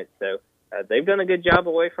night. So they've done a good job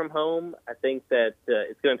away from home. I think that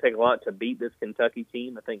it's going to take a lot to beat this Kentucky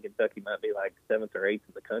team. I think Kentucky might be like 7th or 8th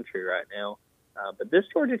in the country right now. But this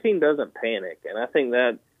Georgia team doesn't panic, and I think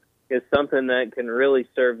that is something that can really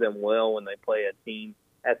serve them well when they play a team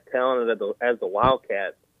as talented as the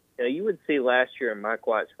Wildcats. You would see last year in Mike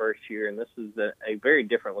White's first year, and this is a very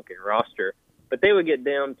different-looking roster, but they would get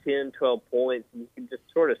down 10, 12 points, and you could just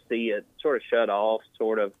sort of see it, sort of shut off, just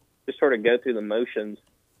go through the motions.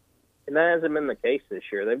 And that hasn't been the case this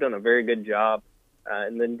year. They've done a very good job,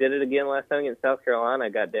 and then did it again last time against South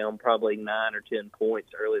Carolina. Got down probably 9 or 10 points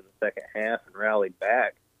early in the second half and rallied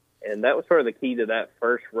back. And that was sort of the key to that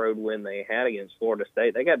first road win they had against Florida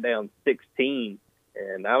State. They got down 16.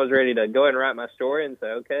 And I was ready to go ahead and write my story and say,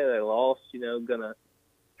 okay, they lost, going to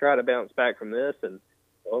try to bounce back from this. And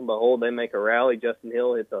lo and behold, they make a rally. Justin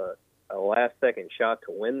Hill hits a last-second shot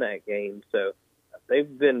to win that game. So they've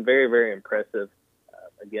been very, very impressive.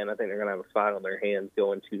 Again, I think they're going to have a fight on their hands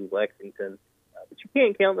going to Lexington. But you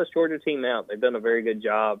can't count this Georgia team out. They've done a very good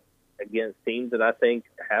job against teams that I think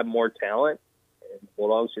have more talent. And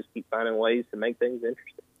Bulldogs just keep finding ways to make things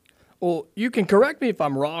interesting. Well, you can correct me if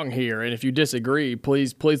I'm wrong here, and if you disagree,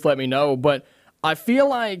 please let me know. But I feel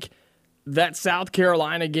like that South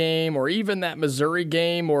Carolina game, or even that Missouri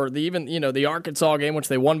game, or the Arkansas game, which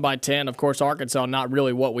they won by 10. Of course, Arkansas not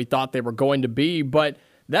really what we thought they were going to be. But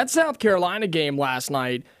that South Carolina game last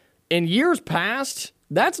night, in years past,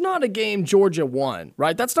 that's not a game Georgia won,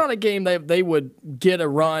 right? That's not a game they would get a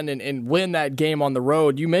run and win that game on the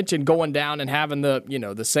road. You mentioned going down and having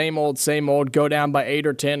the same old, go down by 8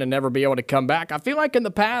 or 10 and never be able to come back. I feel like in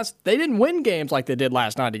the past, they didn't win games like they did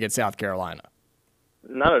last night against South Carolina.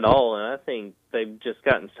 Not at all, and I think they've just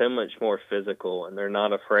gotten so much more physical, and they're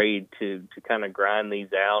not afraid to kind of grind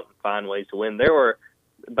these out and find ways to win.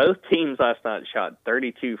 Both teams last night shot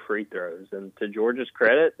 32 free throws, and to Georgia's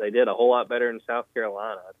credit, they did a whole lot better in South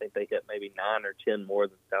Carolina. I think they hit maybe 9 or 10 more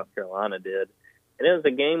than South Carolina did. And it was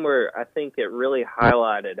a game where I think it really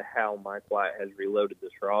highlighted how Mike White has reloaded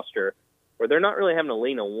this roster, where they're not really having to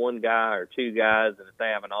lean on one guy or two guys, and if they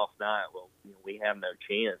have an off night, we have no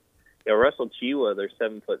chance. Russell Chiwa, their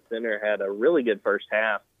 7-foot center, had a really good first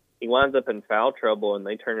half. He winds up in foul trouble, and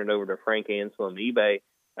they turn it over to Frank Anselm-Ebay,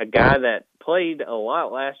 a guy that played a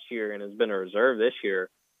lot last year and has been a reserve this year,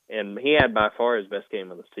 and he had by far his best game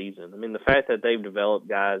of the season. I mean, the fact that they've developed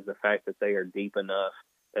guys, the fact that they are deep enough,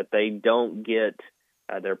 that they don't get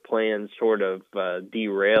their plans sort of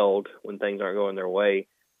derailed when things aren't going their way,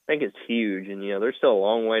 I think it's huge. And, there's still a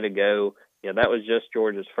long way to go. That was just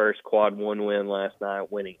Georgia's first quad one win last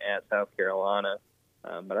night, winning at South Carolina.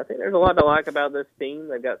 But I think there's a lot to like about this team.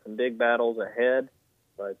 They've got some big battles ahead.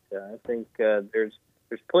 But I think there's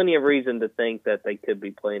plenty of reason to think that they could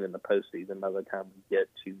be playing in the postseason by the time we get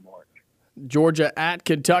to March. Georgia at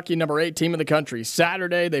Kentucky, number 8 team in the country.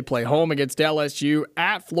 Saturday, they play home against LSU,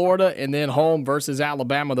 at Florida, and then home versus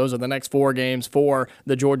Alabama. Those are the next 4 games for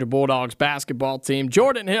the Georgia Bulldogs basketball team.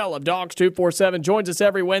 Jordan Hill of Dawgs 247 joins us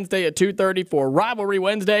every Wednesday at 2:30 for Rivalry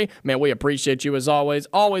Wednesday. Man, we appreciate you as always.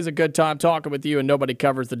 Always a good time talking with you, and nobody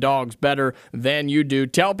covers the Dogs better than you do.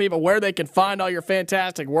 Tell people where they can find all your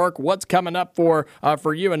fantastic work, what's coming up for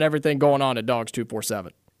you, and everything going on at Dawgs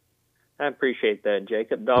 247. I appreciate that,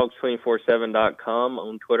 Jacob. Dogs247.com,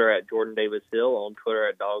 on Twitter at Jordan Davis Hill, on Twitter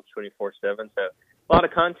at Dogs247. So a lot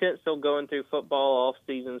of content still going through football,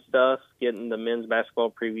 off-season stuff, getting the men's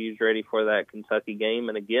basketball previews ready for that Kentucky game.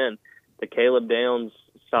 And again, the Caleb Downs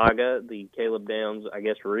saga, the Caleb Downs,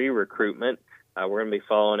 re-recruitment. We're going to be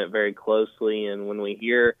following it very closely. And when we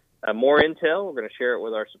hear more intel, we're going to share it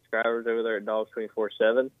with our subscribers over there at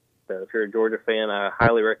Dogs247. So if you're a Georgia fan, I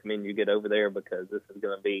highly recommend you get over there because this is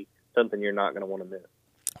going to be something you're not going to want to miss.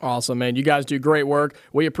 Awesome, man. You guys do great work.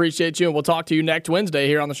 We appreciate you, and we'll talk to you next Wednesday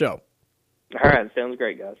here on the show. All right. Sounds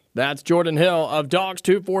great, guys. That's Jordan Hill of Dawgs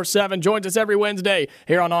 247. Joins us every Wednesday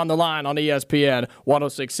here on the Line on ESPN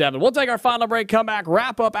 106.7. We'll take our final break, come back,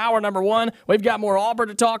 wrap up hour number 1. We've got more Auburn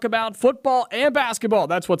to talk about, football and basketball.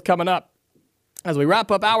 That's what's coming up as we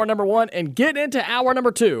wrap up hour number 1 and get into hour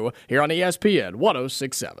number 2 here on ESPN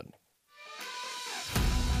 106.7.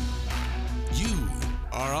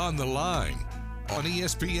 Are on the Line on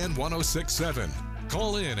ESPN 106.7.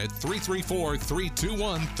 Call in at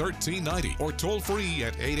 334-321-1390 or toll free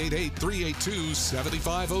at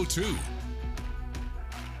 888-382-7502.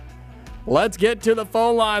 Let's get to the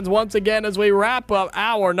phone lines once again as we wrap up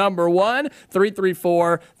hour number 1,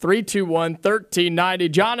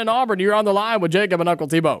 334-321-1390. John in Auburn, you're on the line with Jacob and Uncle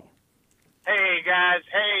Tebow. Hey, guys.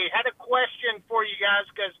 Hey, had a question for you guys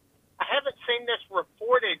because I haven't seen this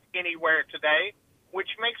reported anywhere today, which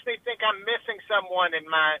makes me think I'm missing someone in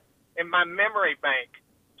my memory bank.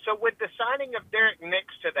 So with the signing of Derrick Nix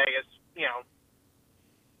today as,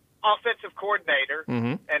 offensive coordinator,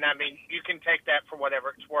 and I mean, you can take that for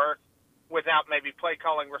whatever it's worth without maybe play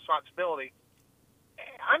calling responsibility.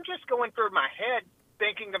 I'm just going through my head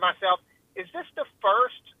thinking to myself, is this the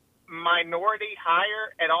first minority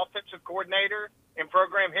hire at offensive coordinator in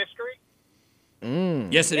program history?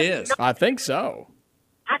 Yes, it is. I think so.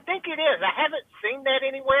 I think it is. I haven't seen that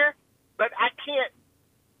anywhere, but I can't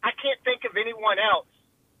think of anyone else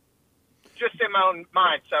just in my own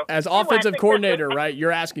mind. So as offensive coordinator, right?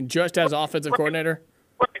 You're asking just as offensive coordinator?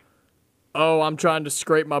 Right. Oh, I'm trying to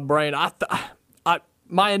scrape my brain.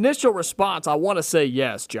 My initial response, I want to say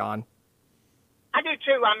yes, John. I do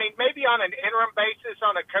too. I mean, maybe on an interim basis,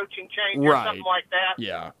 on a coaching change or something like that.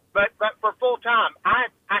 Yeah. But for full time, I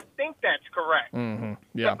think that's correct.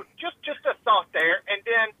 Yeah. So just a thought there, and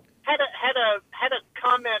then had a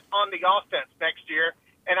comment on the offense next year,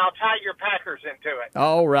 and I'll tie your Packers into it.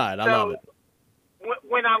 All right, I love it.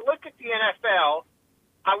 When I look at the NFL,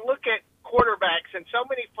 I look at quarterbacks, and so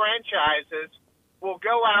many franchises will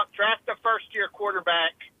go out, draft a first-year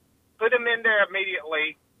quarterback, put him in there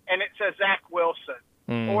immediately, and it's a Zach Wilson,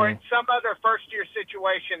 or it's some other first-year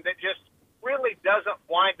situation that just really doesn't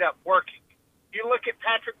wind up working. You look at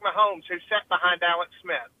Patrick Mahomes, who sat behind Alex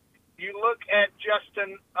Smith. You look at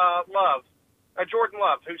Jordan Love,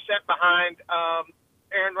 who sat behind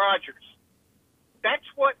Aaron Rodgers. That's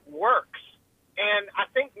what works. And I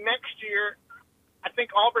think next year,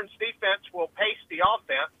 Auburn's defense will pace the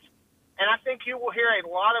offense, and I think you will hear a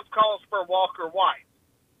lot of calls for Walker White.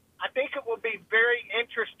 I think it will be very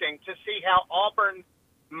interesting to see how Auburn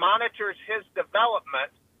monitors his development,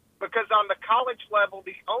 because on the college level,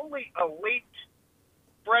 the only elite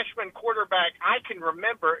freshman quarterback I can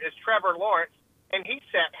remember is Trevor Lawrence, and he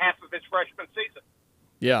sat half of his freshman season.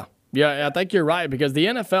 Yeah. Yeah, I think you're right, because the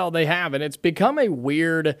NFL, they have, and it's become a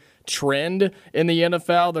weird trend in the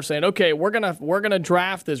NFL. They're saying, okay, we're gonna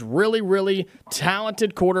draft this really, really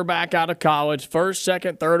talented quarterback out of college, first,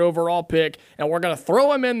 second, third overall pick, and we're gonna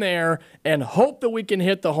throw him in there and hope that we can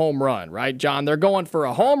hit the home run, right, John? They're going for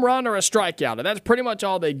a home run or a strikeout, and that's pretty much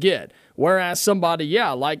all they get. Whereas somebody,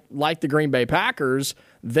 like the Green Bay Packers,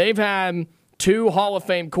 they've had 2 Hall of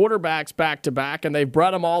Fame quarterbacks back-to-back, and they've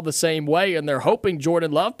brought them all the same way, and they're hoping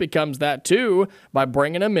Jordan Love becomes that too by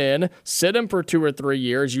bringing him in, sit him for 2 or 3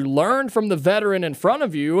 years. You learn from the veteran in front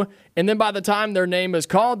of you, and then by the time their name is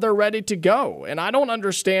called, they're ready to go. And I don't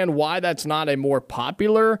understand why that's not a more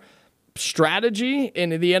popular strategy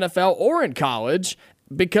in the NFL or in college,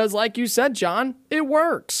 because like you said, John, it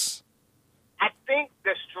works. I think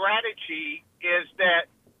the strategy is that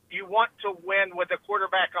you want to win with a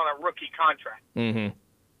quarterback on a rookie contract. Mm-hmm.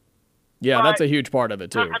 Yeah, that's a huge part of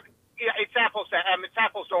it, too. It's apples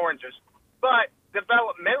to oranges. But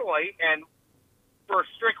developmentally and for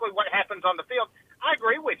strictly what happens on the field, I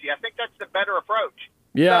agree with you. I think that's the better approach.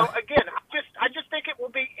 Yeah. So, again, I just think it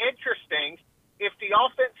will be interesting if the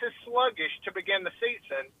offense is sluggish to begin the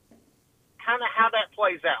season, kind of how that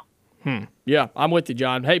plays out. Yeah, I'm with you,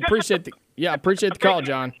 John. Hey, appreciate the call,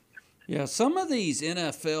 John. Yeah, some of these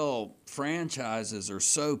NFL franchises are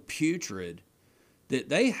so putrid that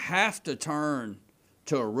they have to turn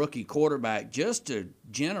to a rookie quarterback just to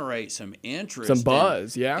generate some interest. Some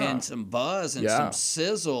buzz, And some buzz and some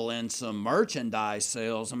sizzle and some merchandise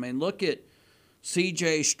sales. I mean, look at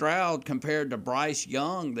C.J. Stroud compared to Bryce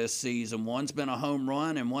Young this season. One's been a home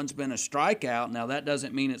run and one's been a strikeout. Now, that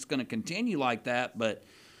doesn't mean it's going to continue like that, but,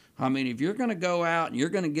 I mean, if you're going to go out and you're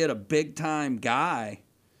going to get a big-time guy,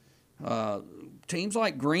 teams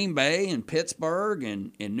like Green Bay and Pittsburgh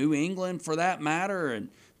and New England, for that matter, and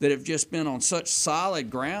that have just been on such solid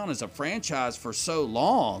ground as a franchise for so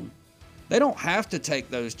long, they don't have to take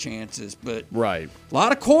those chances. But right, a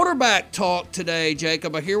lot of quarterback talk today,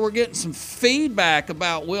 Jacob. I hear we're getting some feedback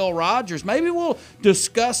about Will Rogers. Maybe we'll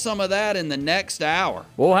discuss some of that in the next hour.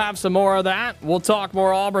 We'll have some more of that. We'll talk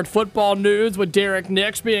more Auburn football news with Derrick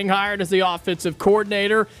Nix being hired as the offensive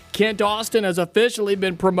coordinator. Kent Austin has officially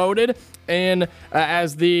been promoted, and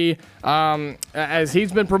as he's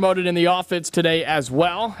been promoted in the offense today as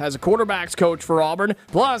well as a quarterbacks coach for Auburn.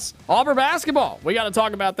 Plus Auburn basketball. We got to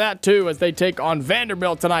talk about that too as they take on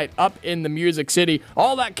Vanderbilt tonight up in the Music City.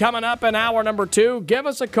 All that coming up in hour number 2. Give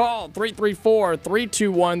us a call,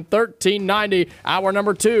 334-321-1390. Hour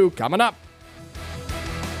number 2 coming up.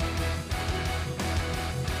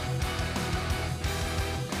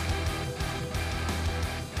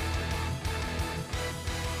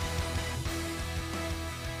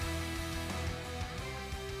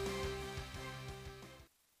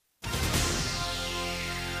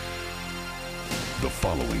 The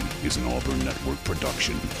following is an Auburn Network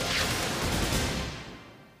production.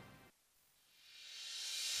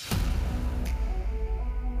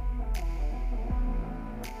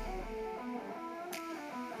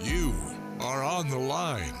 You are on the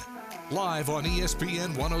line. Live on ESPN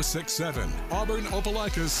 1067, Auburn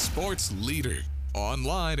Opelika's sports leader.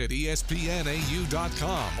 Online at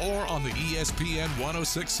ESPNAU.com or on the ESPN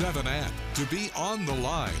 1067 app. To be on the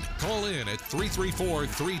line, call in at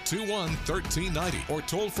 334-321-1390 or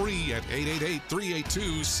toll free at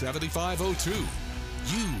 888-382-7502.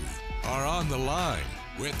 You are on the line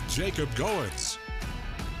with Jacob Goins.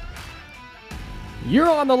 You're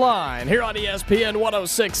on the line here on ESPN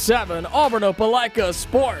 1067, Auburn Opelika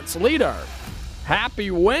sports leader. Happy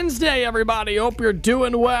Wednesday, everybody. Hope you're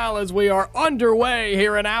doing well as we are underway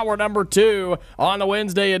here in hour number 2 on the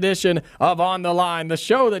Wednesday edition of On the Line, the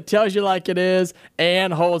show that tells you like it is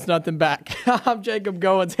and holds nothing back. I'm Jacob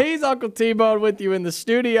Goins. He's Uncle T-Bone with you in the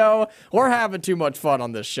studio. We're having too much fun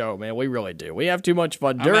on this show, man. We really do. We have too much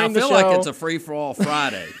fun during the show. I feel like it's a free-for-all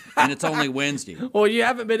Friday, and it's only Wednesday. Well, you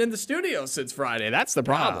haven't been in the studio since Friday. That's the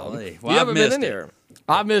problem. Golly. Well, you haven't been in here.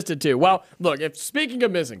 I've missed it too. Well, look, speaking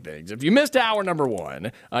of missing things, if you missed hour number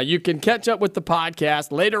 1, you can catch up with the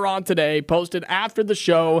podcast later on today, posted after the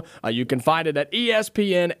show. You can find it at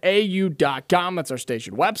ESPNAU.com. That's our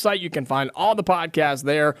station website. You can find all the podcasts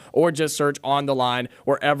there or just search On the Line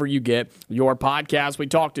wherever you get your podcast. We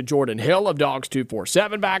talked to Jordan Hill of Dawgs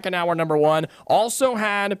 247 back in hour number 1. Also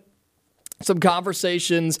had some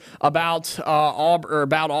conversations about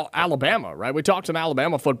Alabama, right? We talked some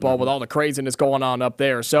Alabama football with all the craziness going on up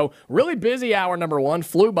there. So really busy hour number 1,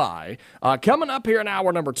 flew by. Coming up here in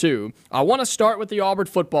hour number 2, I want to start with the Auburn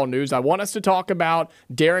football news. I want us to talk about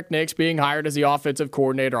Derrick Nix being hired as the offensive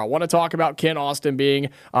coordinator. I want to talk about Kent Austin being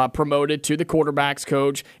promoted to the quarterbacks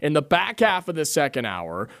coach. In the back half of the second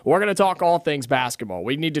hour, we're going to talk all things basketball.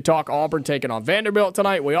 We need to talk Auburn taking on Vanderbilt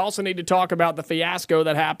tonight. We also need to talk about the fiasco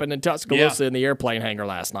that happened in Tuscaloosa in the airplane hangar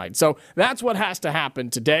last night. So that's what has to happen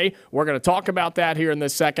today. We're going to talk about that here in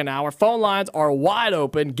this second hour. Phone lines are wide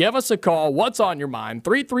open. Give us a call. What's on your mind?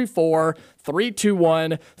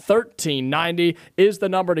 334-321-1390 is the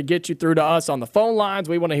number to get you through to us on the phone lines.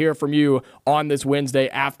 We want to hear from you on this Wednesday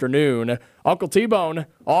afternoon. Uncle T-Bone,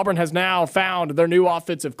 Auburn has now found their new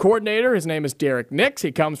offensive coordinator. His name is Derrick Nix.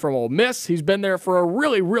 He comes from Ole Miss. He's been there for a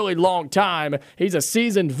really, really long time. He's a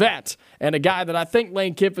seasoned vet and a guy that I think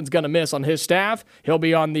Lane Kiffin's going to miss on his staff. He'll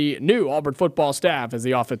be on the new Auburn football staff as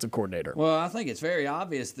the offensive coordinator. Well, I think it's very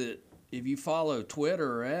obvious that if you follow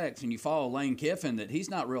Twitter or X and you follow Lane Kiffin, that he's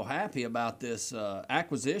not real happy about this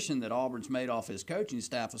acquisition that Auburn's made off his coaching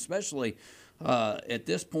staff, especially at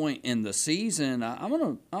this point in the season.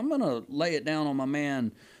 I'm gonna lay it down on my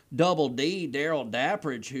man Double D, Daryl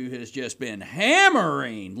Dappridge, who has just been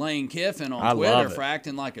hammering Lane Kiffin on Twitter for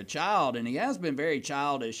acting like a child, and he has been very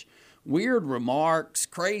childish. Weird remarks,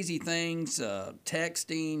 crazy things,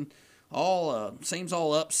 texting, all seems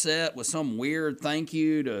all upset with some weird thank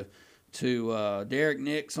you to Derrick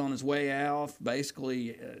Nix on his way out.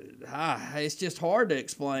 Basically, it's just hard to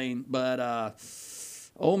explain, but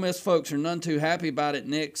Ole Miss folks are none too happy about it.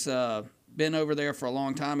 Nix been over there for a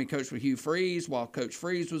long time. He coached with Hugh Freeze while Coach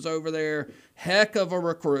Freeze was over there. Heck of a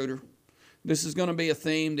recruiter. This is going to be a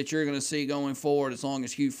theme that you're going to see going forward as long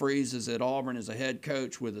as Hugh Freeze is at Auburn as a head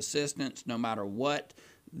coach with assistants, no matter what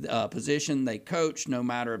position they coach, no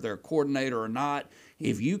matter if they're a coordinator or not.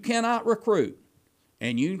 If you cannot recruit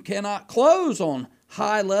and you cannot close on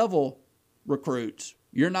high-level recruits,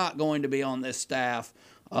 you're not going to be on this staff.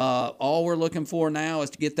 All we're looking for now is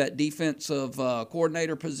to get that defensive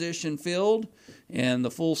coordinator position filled, and the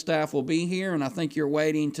full staff will be here. And I think you're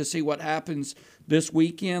waiting to see what happens this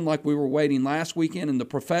weekend, like we were waiting last weekend in the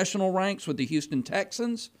professional ranks with the Houston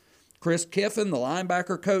Texans. Chris Kiffin, the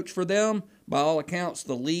linebacker coach for them, by all accounts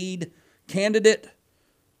the lead candidate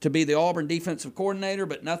to be the Auburn defensive coordinator,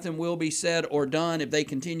 but nothing will be said or done if they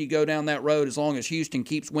continue to go down that road as long as Houston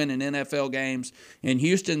keeps winning NFL games. And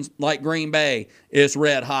Houston's, like Green Bay, is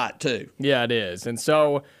red hot too. Yeah, it is. And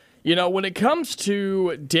so, when it comes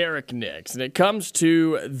to Derrick Nix and it comes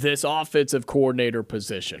to this offensive coordinator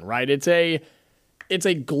position, right, it's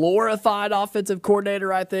a glorified offensive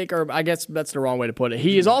coordinator, I think, or I guess that's the wrong way to put it.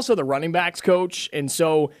 He is also the running backs coach, and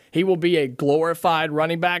so he will be a glorified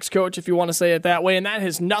running backs coach, if you want to say it that way, and that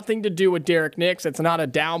has nothing to do with Derrick Nix. It's not a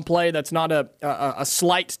downplay. That's not a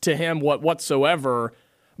slight to him whatsoever,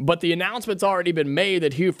 but the announcement's already been made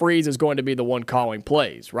that Hugh Freeze is going to be the one calling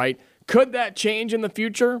plays, right? Could that change in the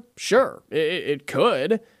future? Sure, it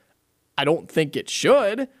could. I don't think it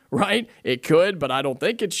should, right? It could, but I don't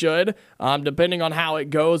think it should, depending on how it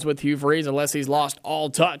goes with Hugh Freeze, unless he's lost all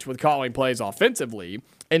touch with calling plays offensively.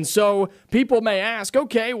 And so people may ask,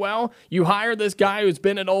 okay, well, you hire this guy who's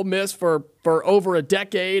been at Ole Miss for over a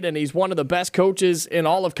decade, and he's one of the best coaches in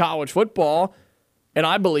all of college football, and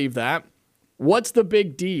I believe that. What's the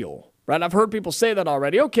big deal, right? I've heard people say that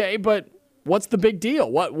already. Okay, but what's the big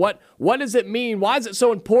deal? What does it mean? Why is it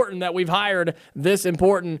so important that we've hired this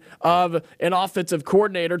important of an offensive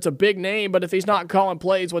coordinator? It's a big name, but if he's not calling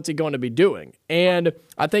plays, what's he going to be doing? And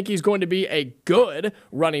I think he's going to be a good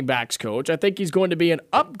running backs coach. I think he's going to be an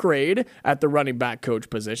upgrade at the running back coach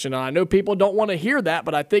position. And I know people don't want to hear that,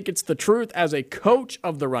 but I think it's the truth as a coach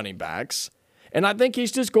of the running backs. And I think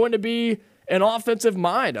he's just going to be an offensive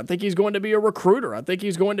mind. I think he's going to be a recruiter. I think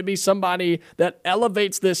he's going to be somebody that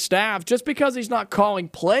elevates this staff. Just because he's not calling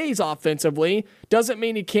plays offensively doesn't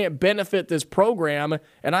mean he can't benefit this program.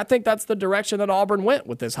 And I think that's the direction that Auburn went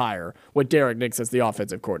with this hire, with Derrick Nix as the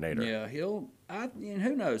offensive coordinator. Yeah, who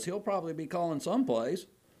knows? He'll probably be calling some plays.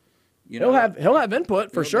 He'll have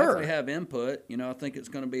input for sure. He'll definitely have input. I think it's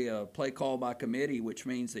going to be a play call by committee, which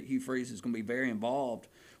means that Hugh Freeze is going to be very involved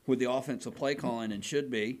with the offensive play calling and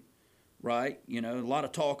should be. Right? A lot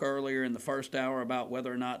of talk earlier in the first hour about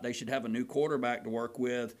whether or not they should have a new quarterback to work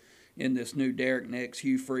with in this new Derrick Nix,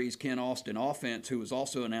 Hugh Freeze, Ken Austin offense, who was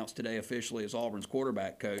also announced today officially as Auburn's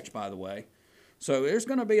quarterback coach, by the way. So there's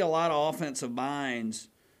going to be a lot of offensive minds,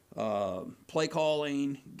 play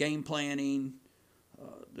calling, game planning,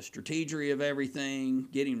 the strategy of everything,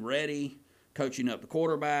 getting ready, coaching up the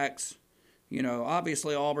quarterbacks.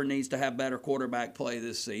 Obviously Auburn needs to have better quarterback play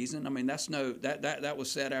this season. I mean, that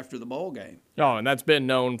was said after the bowl game. Oh, and that's been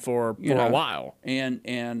known for a while. And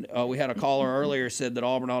we had a caller earlier said that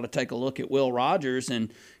Auburn ought to take a look at Will Rogers.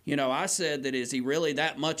 And, I said that is he really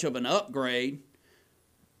that much of an upgrade?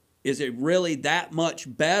 Is it really that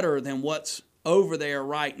much better than what's over there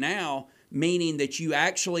right now, meaning that you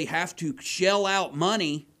actually have to shell out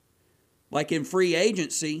money like in free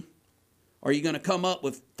agency? Are you going to come up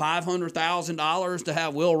with $500,000 to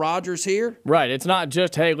have Will Rogers here? Right. It's not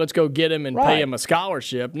just, hey, let's go get him and pay him a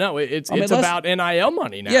scholarship. No, it's about NIL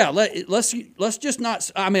money now. Yeah, let's just not.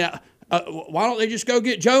 I mean, why don't they just go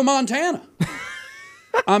get Joe Montana?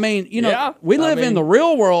 I mean, we live in the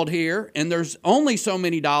real world here, and there's only so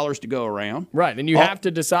many dollars to go around. Right, and you have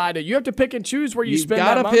to decad. You have to pick and choose where you spend that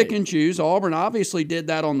money. You've got to pick and choose. Auburn obviously did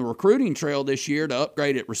that on the recruiting trail this year to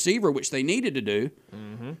upgrade at receiver, which they needed to do.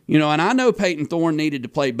 Mm-hmm. And I know Peyton Thorne needed to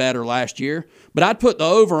play better last year, but I'd put the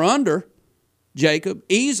over-under, Jacob,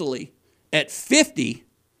 easily at 50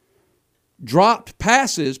 dropped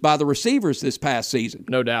passes by the receivers this past season.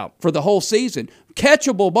 No doubt. For the whole season.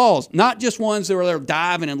 Catchable balls, not just ones that were there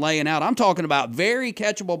diving and laying out. I'm talking about very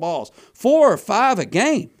catchable balls, 4 or 5 a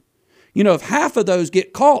game. If half of those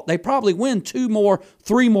get caught, they probably win 2 more,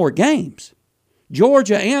 3 more games.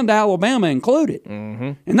 Georgia and Alabama included.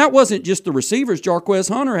 Mm-hmm. And that wasn't just the receivers. Jarquez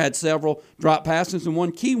Hunter had several drop passes and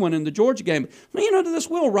one key one in the Georgia game. To this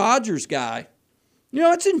Will Rogers guy,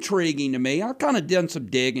 it's intriguing to me. I kind of done some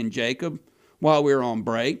digging, Jacob, while we were on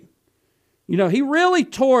break. He really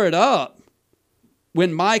tore it up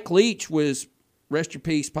when Mike Leach was, rest your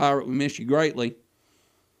peace, Pirate, we miss you greatly,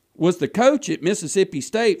 was the coach at Mississippi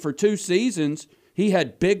State for 2 seasons. He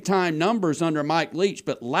had big-time numbers under Mike Leach.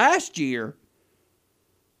 But last year,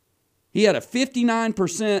 he had a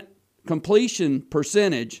 59% completion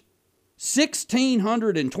percentage,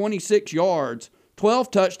 1,626 yards,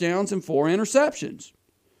 12 touchdowns, and 4 interceptions.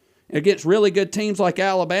 Against really good teams like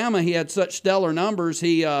Alabama, he had such stellar numbers,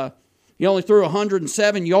 he only threw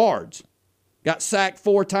 107 yards, got sacked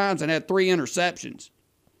 4 times, and had 3 interceptions.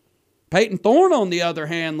 Peyton Thorne, on the other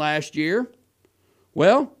hand, last year,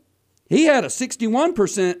 well, he had a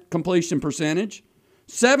 61% completion percentage,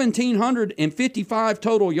 1,755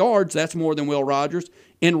 total yards, that's more than Will Rogers,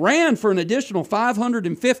 and ran for an additional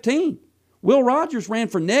 515. Will Rogers ran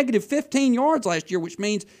for negative 15 yards last year, which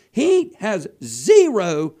means he has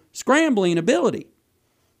 0 scrambling ability.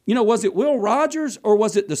 Was it Will Rogers or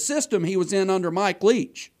was it the system he was in under Mike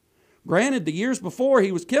Leach? Granted, the years before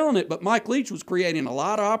he was killing it, but Mike Leach was creating a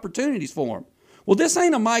lot of opportunities for him. Well, this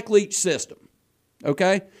ain't a Mike Leach system,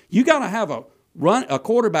 okay? You got to have a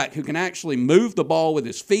quarterback who can actually move the ball with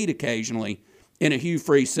his feet occasionally in a Hugh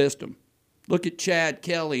Freeze system. Look at Chad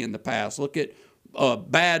Kelly in the past. Look at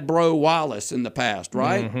Bad Bro Wallace in the past,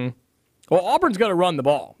 right? Mm-hmm. Well, Auburn's going to run the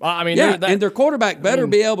ball. And their quarterback better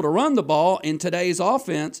be able to run the ball in today's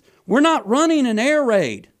offense. We're not running an air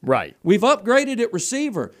raid. Right. We've upgraded at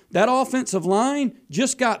receiver. That offensive line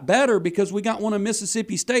just got better because we got one of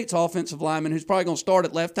Mississippi State's offensive linemen who's probably going to start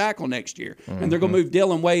at left tackle next year, and they're going to move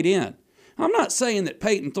Dylan Wade in. I'm not saying that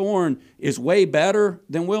Peyton Thorne is way better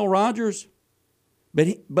than Will Rogers,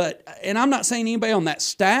 but I'm not saying anybody on that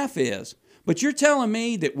staff is, but you're telling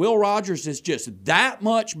me that Will Rogers is just that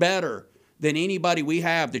much better than anybody we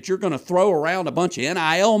have, that you're going to throw around a bunch of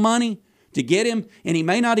NIL money to get him, and he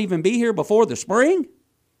may not even be here before the spring?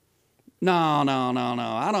 No.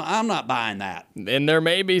 I'm not buying that. And there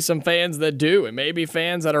may be some fans that do. It may be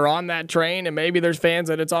fans that are on that train, and maybe there's fans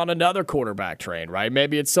that it's on another quarterback train, right?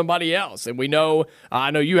 Maybe it's somebody else. And we know,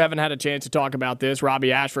 I know you haven't had a chance to talk about this,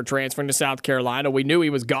 Robbie Ashford transferring to South Carolina. We knew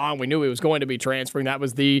he was gone. We knew he was going to be transferring. That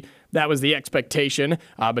was the expectation.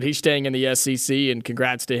 But he's staying in the SEC, and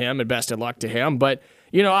congrats to him and best of luck to him. But,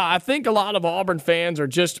 I think a lot of Auburn fans are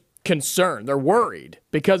just concerned. They're worried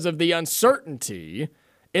because of the uncertainty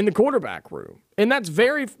in the quarterback room. And that's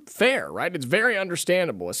very fair, right? It's very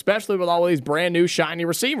understandable, especially with all these brand new shiny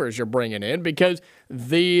receivers you're bringing in, because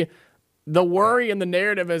the worry and the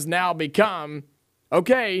narrative has now become,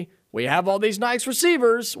 okay, we have all these nice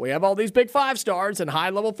receivers, we have all these big 5 stars and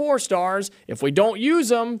high-level 4 stars. If we don't use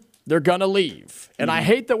them, they're going to leave. And I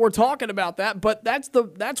hate that we're talking about that, but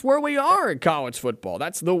that's where we are in college football.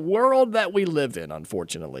 That's the world that we live in,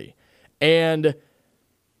 unfortunately. And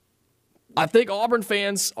I think Auburn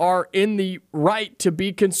fans are in the right to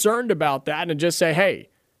be concerned about that and just say, hey,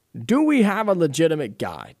 do we have a legitimate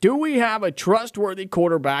guy? Do we have a trustworthy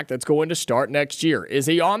quarterback that's going to start next year? Is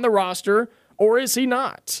he on the roster or is he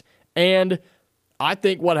not? And I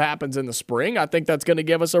think what happens in the spring, I think that's going to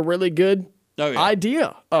give us a really good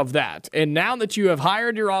idea of that. And now that you have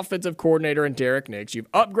hired your offensive coordinator in Derrick Nix, you've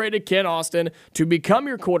upgraded Ken Austin to become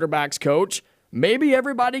your quarterback's coach, maybe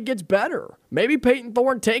everybody gets better. Maybe Peyton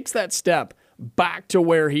Thorne takes that step back to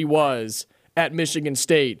where he was at Michigan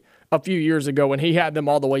State a few years ago when he had them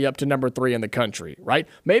all the way up to number 3 in the country, right?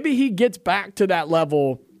 Maybe he gets back to that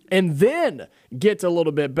level and then gets a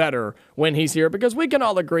little bit better when he's here, because we can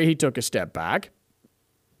all agree he took a step back.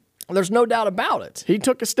 There's no doubt about it. He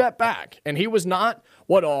took a step back, and he was not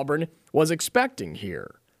what Auburn was expecting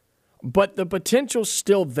here. But the potential's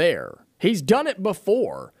still there. He's done it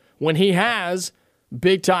before when he has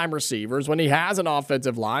big-time receivers, when he has an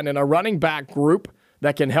offensive line and a running back group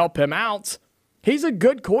that can help him out. He's a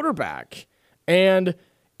good quarterback. And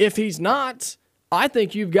if he's not, I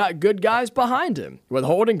think you've got good guys behind him with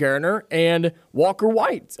Holden Geriner and Walker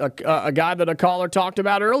White, a guy that a caller talked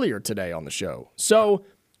about earlier today on the show. So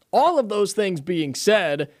all of those things being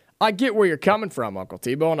said, I get where you're coming from, Uncle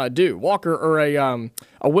T-Bone, I do. Walker, or a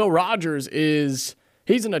Will Rogers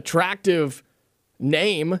he's an attractive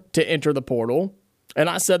name to enter the portal. And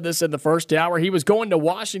I said this in the first hour. He was going to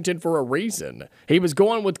Washington for a reason. He was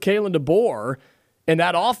going with Kalen DeBoer in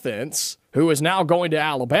that offense, who is now going to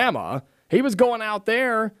Alabama. He was going out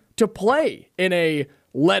there to play in a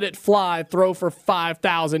let it fly, throw for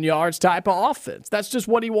 5,000 yards type of offense. That's just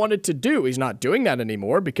what he wanted to do. He's not doing that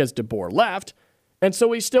anymore because DeBoer left. And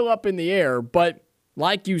so he's still up in the air. But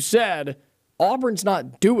like you said, Auburn's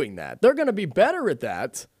not doing that. They're going to be better at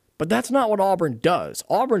that. But that's not what Auburn does.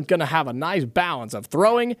 Auburn's going to have a nice balance of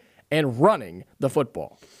throwing and running the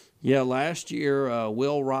football. Yeah, last year,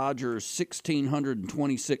 Will Rogers,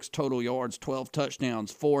 1,626 total yards, 12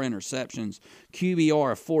 touchdowns, 4 interceptions,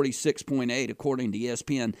 QBR of 46.8 according to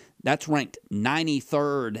ESPN. That's ranked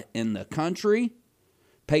 93rd in the country.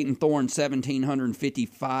 Peyton Thorne,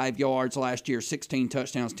 1,755 yards last year, 16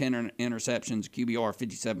 touchdowns, 10 interceptions, QBR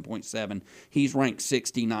 57.7. He's ranked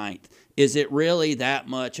 69th. Is it really that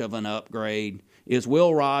much of an upgrade? Is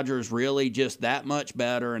Will Rogers really just that much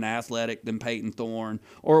better and athletic than Peyton Thorne?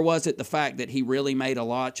 Or was it the fact that he really made a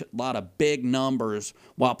lot of big numbers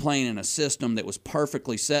while playing in a system that was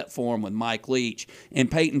perfectly set for him with Mike Leach?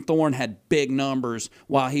 And Peyton Thorne had big numbers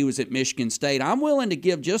while he was at Michigan State. I'm willing to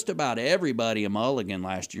give just about everybody a mulligan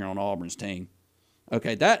last year on Auburn's team.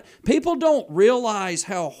 Okay, that people don't realize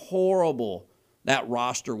how horrible that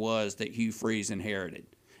roster was that Hugh Freeze inherited.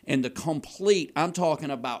 And I'm talking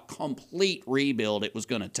about complete rebuild it was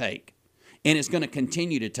going to take. And it's going to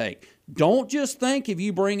continue to take. Don't just think if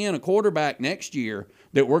you bring in a quarterback next year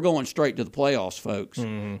that we're going straight to the playoffs, folks.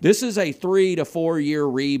 Mm-hmm. This is a 3 to 4 year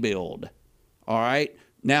rebuild. All right?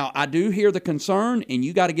 Now, I do hear the concern, and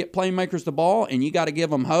you got to get playmakers the ball, and you got to give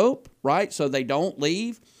them hope, right, so they don't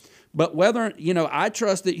leave. But I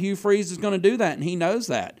trust that Hugh Freeze is going to do that, and he knows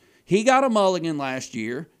that. He got a mulligan last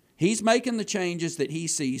year. He's making the changes that he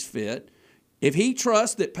sees fit. If he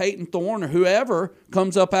trusts that Peyton Thorne or whoever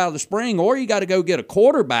comes up out of the spring, or you got to go get a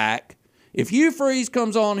quarterback, if Hugh Freeze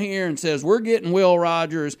comes on here and says, we're getting Will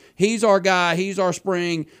Rogers, he's our guy, he's our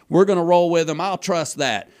spring, we're going to roll with him, I'll trust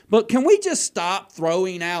that. But can we just stop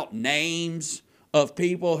throwing out names of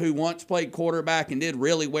people who once played quarterback and did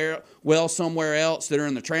really well somewhere else that are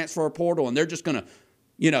in the transfer portal, and they're just going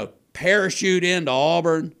to, parachute into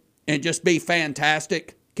Auburn and just be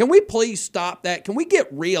fantastic? Can we please stop that? Can we get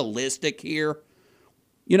realistic here?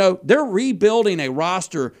 They're rebuilding a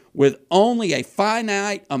roster with only a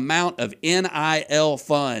finite amount of NIL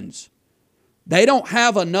funds. They don't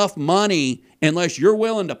have enough money unless you're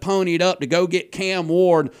willing to pony it up to go get Cam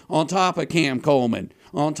Ward on top of Cam Coleman,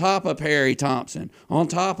 on top of Perry Thompson, on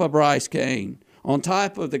top of Bryce Kane, on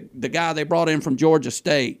top of the guy they brought in from Georgia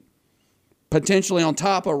State, potentially on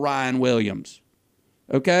top of Ryan Williams.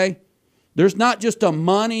 Okay? There's not just a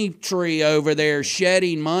money tree over there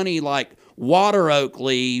shedding money like water oak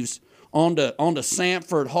leaves onto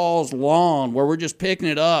Sanford Hall's lawn where we're just picking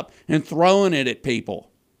it up and throwing it at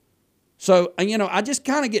people. So, I just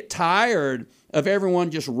kind of get tired of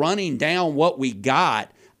everyone just running down what we got.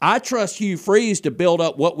 I trust Hugh Freeze to build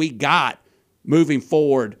up what we got moving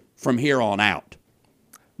forward from here on out.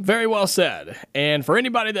 Very well said. And for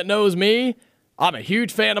anybody that knows me, I'm a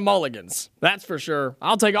huge fan of mulligans. That's for sure.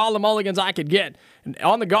 I'll take all the mulligans I could get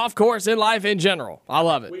on the golf course, in life in general. I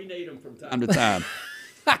love it. We need them from time to time.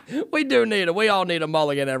 We do need it. We all need a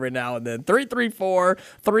mulligan every now and then.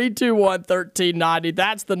 334-321-1390.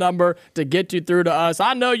 That's the number to get you through to us.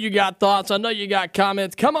 I know you got thoughts. I know you got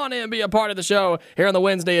comments. Come on in and be a part of the show here on the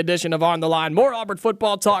Wednesday edition of On the Line. More Auburn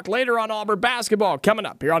football talk later on Auburn basketball coming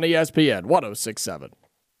up here on ESPN 106.7.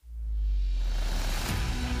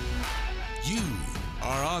 You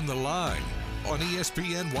are on the line on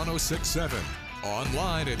ESPN 106.7,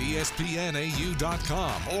 online at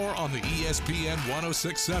espnau.com, or on the ESPN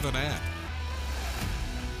 106.7 app.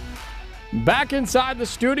 Back inside the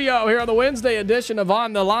studio here on the Wednesday edition of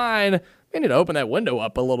On the Line. We need to open that window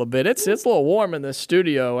up a little bit. It's a little warm in this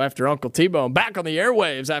studio after Uncle T-Bone back on the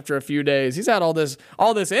airwaves after a few days. He's had all this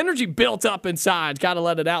energy built up inside. Got to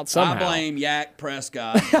let it out somehow. I blame Yak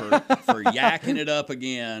Prescott for yakking it up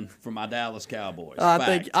again for my Dallas Cowboys.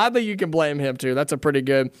 I think you can blame him too. That's a pretty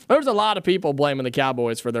good. There's a lot of people blaming the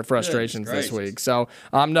Cowboys for their frustrations this week. So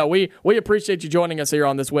no, we appreciate you joining us here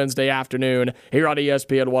on this Wednesday afternoon here on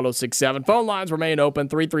ESPN 106.7. Phone lines remain open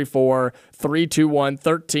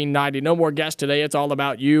 334-321-1390. No more guests today. It's all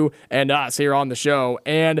about you and us here on the show.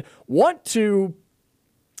 And want to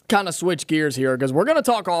kind of switch gears here because we're going to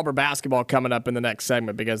talk Auburn basketball coming up in the next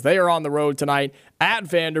segment because they are on the road tonight at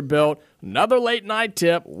Vanderbilt. Another late night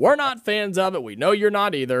tip. We're not fans of it. We know you're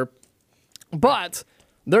not either. But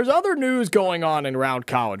there's other news going on around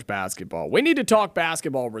college basketball. We need to talk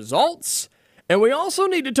basketball results, and we also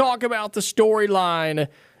need to talk about the storyline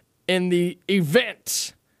in the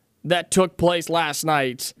event that took place last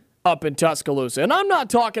night up in Tuscaloosa. And I'm not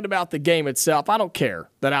talking about the game itself. I don't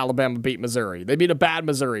care that Alabama beat Missouri. They beat a bad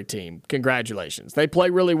Missouri team. Congratulations. They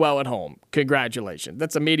play really well at home. Congratulations.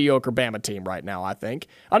 That's a mediocre Bama team right now, I think.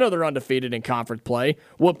 I know they're undefeated in conference play.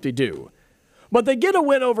 Whoop-de-doo. But they get a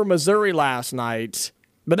win over Missouri last night,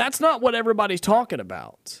 but that's not what everybody's talking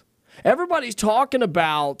about. Everybody's talking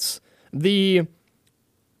about the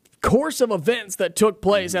course of events that took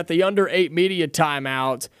place at the under 8 media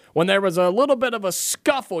timeout when there was a little bit of a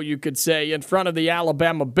scuffle, you could say, in front of the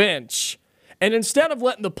Alabama bench. And instead of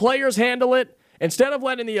letting the players handle it, instead of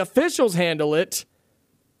letting the officials handle it,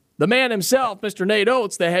 the man himself, Mr. Nate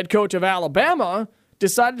Oates, the head coach of Alabama,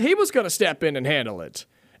 decided he was going to step in and handle it.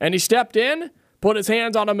 And he stepped in, put his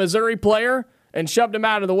hands on a Missouri player, and shoved him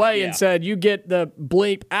out of the way and said, you get the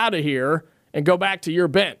bleep out of here and go back to your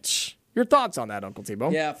bench. Your thoughts on that, Uncle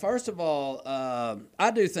Tebow? Yeah, first of all,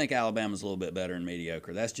 I do think Alabama's a little bit better than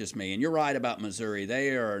mediocre. That's just me. And you're right about Missouri. They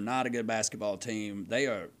are not a good basketball team. They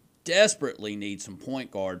are desperately need some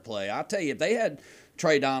point guard play. I'll tell you, if they had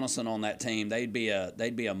Trey Donaldson on that team, they'd be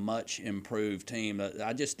a much improved team.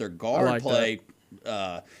 Their guard play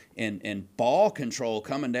and ball control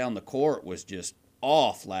coming down the court was just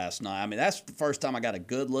off last night. I mean, that's the first time I got a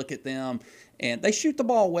good look at them. And they shoot the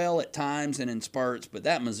ball well at times and in spurts, but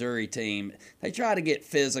that Missouri team, they try to get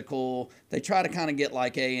physical. They try to kind of get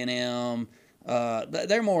like A&M.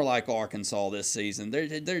 They're more like Arkansas this season.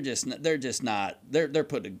 They're just not. They're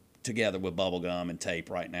put together with bubble gum and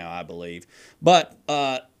tape right now, I believe. But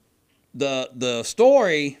the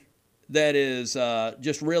story that is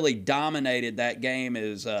just really dominated that game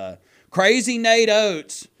is crazy Nate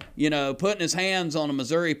Oates, putting his hands on a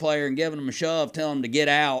Missouri player and giving him a shove, telling him to get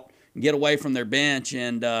out and get away from their bench.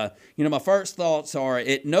 And, my first thoughts are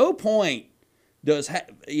at no point does,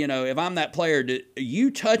 if I'm that player,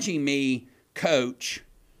 you touching me, coach,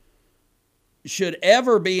 should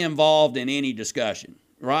ever be involved in any discussion,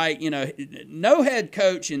 right? No head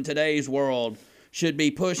coach in today's world should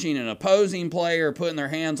be pushing an opposing player, putting their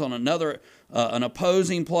hands on an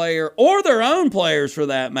opposing player, or their own players for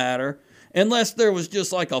that matter, unless there was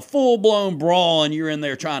just like a full-blown brawl and you're in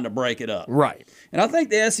there trying to break it up. Right. And I think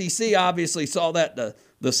the SEC obviously saw that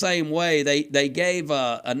the same way. They gave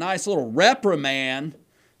a nice little reprimand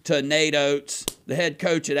to Nate Oates, the head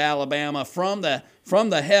coach at Alabama, from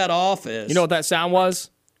the head office. You know what that sound was?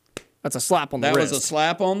 That's a slap on the wrist. That was a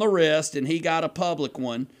slap on the wrist, and he got a public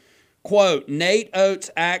one. Quote, Nate Oates'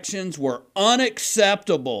 actions were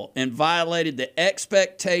unacceptable and violated the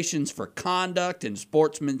expectations for conduct and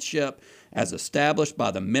sportsmanship as established by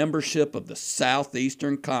the membership of the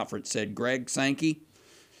Southeastern Conference, said Greg Sankey.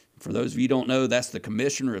 For those of you who don't know, that's the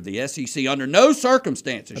commissioner of the SEC. Under no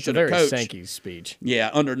circumstances should a coach... That's a very Sankey speech. Yeah,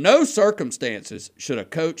 under no circumstances should a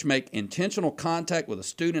coach make intentional contact with a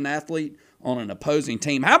student-athlete on an opposing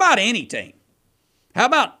team. How about any team? How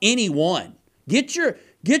about anyone? Get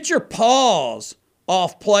your paws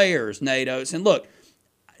off players, Nate Oates. And look,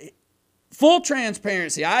 full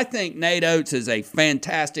transparency, I think Nate Oates is a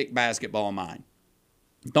fantastic basketball mind.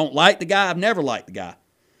 Don't like the guy. I've never liked the guy.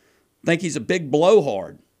 Think he's a big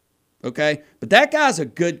blowhard, okay? But that guy's a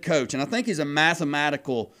good coach, and I think he's a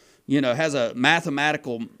mathematical, has a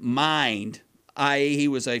mathematical mind, i.e. he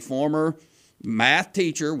was a former math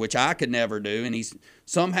teacher, which I could never do, and he's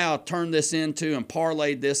somehow turned this into and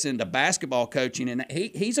parlayed this into basketball coaching, and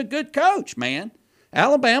he's a good coach, man.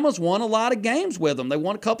 Alabama's won a lot of games with him. They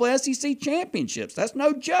won a couple of SEC championships. That's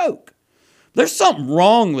no joke. There's something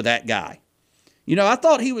wrong with that guy. I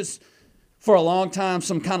thought he was, for a long time,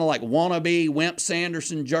 some kind of like wannabe Wimp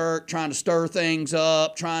Sanderson jerk, trying to stir things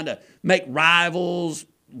up, trying to make rivals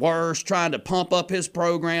worse, trying to pump up his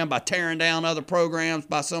program by tearing down other programs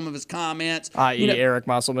by some of his comments. I.e. Eric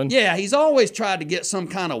Musselman. Yeah, he's always tried to get some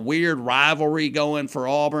kind of weird rivalry going for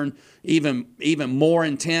Auburn, even more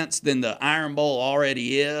intense than the Iron Bowl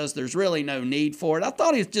already is. There's really no need for it. I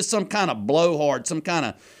thought he was just some kind of blowhard, some kind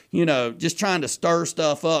of, just trying to stir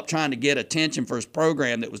stuff up, trying to get attention for his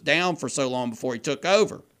program that was down for so long before he took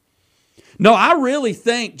over. No, I really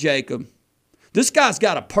think, Jacob, this guy's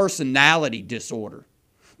got a personality disorder.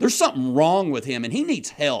 There's something wrong with him, and he needs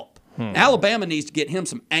help. Alabama needs to get him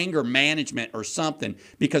some anger management or something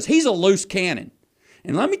because he's a loose cannon.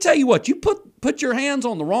 And let me tell you what, you put your hands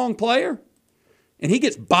on the wrong player, and he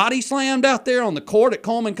gets body slammed out there on the court at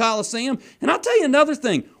Coleman Coliseum. And I'll tell you another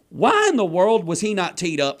thing. Why in the world was he not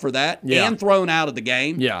teed up for that and thrown out of the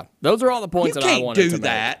game? Yeah, those are all the points that I wanted to make. You can't do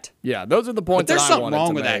that. Yeah, those are the points that I wanted to make. But there's something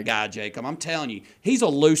wrong with that guy, Jacob. I'm telling you. He's a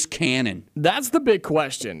loose cannon. That's the big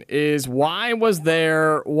question, is why was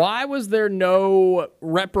there no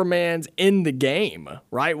reprimands in the game,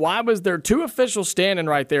 right? Why was there two officials standing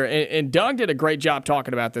right there? And Doug did a great job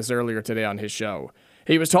talking about this earlier today on his show.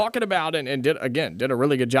 He was talking about it and did a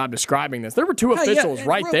really good job describing this. There were two officials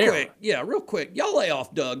right there. Real quick. Y'all lay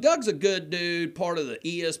off Doug. Doug's a good dude, part of the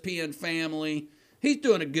ESPN family. He's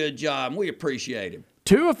doing a good job, and we appreciate him.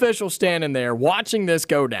 Two officials standing there watching this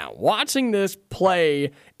go down, watching this play,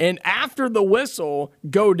 and after the whistle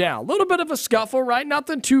go down. A little bit of a scuffle, right?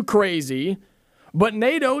 Nothing too crazy. But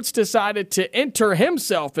Nate Oates decided to enter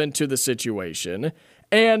himself into the situation.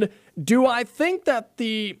 And do I think that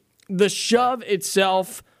the shove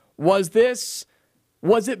itself, was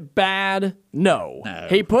it bad? No.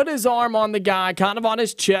 He put his arm on the guy, kind of on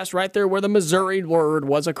his chest, right there where the Missouri word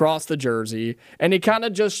was across the jersey. And he kind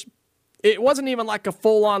of just, it wasn't even like a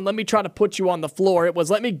full-on, let me try to put you on the floor. It was,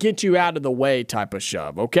 let me get you out of the way type of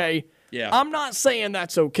shove, okay? Yeah. I'm not saying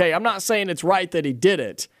that's okay. I'm not saying it's right that he did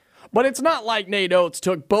it. But it's not like Nate Oates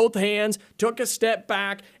took both hands, took a step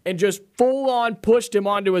back, and just full-on pushed him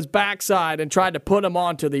onto his backside and tried to put him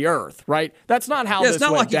onto the earth, right? That's not how this went down.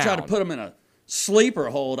 It's not like you tried to put him in a sleeper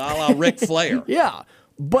hold a la Ric Flair. Yeah,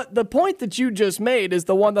 but the point that you just made is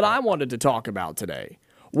the one that I wanted to talk about today,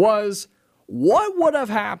 was what would have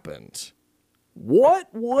happened? What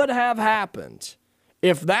would have happened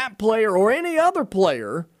if that player or any other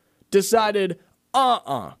player decided,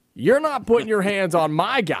 you're not putting your hands on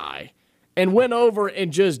my guy, and went over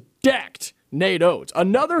and just decked Nate Oates,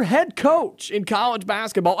 another head coach in college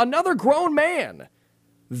basketball, another grown man?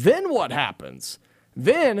 Then what happens?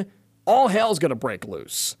 Then all hell's going to break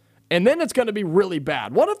loose. And then it's going to be really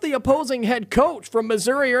bad. What if the opposing head coach from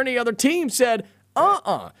Missouri or any other team said,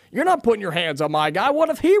 you're not putting your hands on my guy? What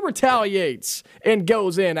if he retaliates and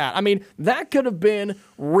goes in at? I mean, that could have been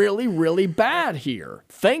really, really bad here.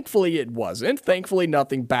 Thankfully, it wasn't. Thankfully,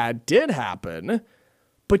 nothing bad did happen.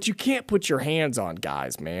 But you can't put your hands on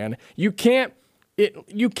guys, man. You can't,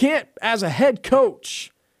 as a head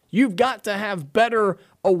coach, you've got to have better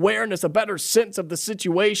awareness, a better sense of the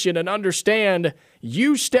situation, and understand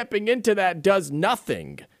you stepping into that does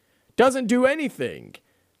nothing, doesn't do anything.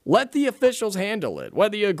 Let the officials handle it.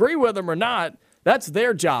 Whether you agree with them or not, that's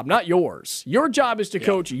their job, not yours. Your job is to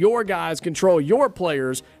coach your guys, control your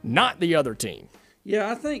players, not the other team. Yeah,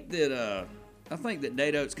 I think that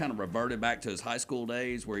Nate Oates kind of reverted back to his high school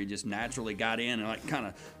days where he just naturally got in and like kind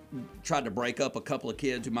of tried to break up a couple of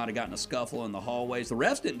kids who might have gotten a scuffle in the hallways. The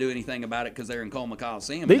refs didn't do anything about it because they're in Coleman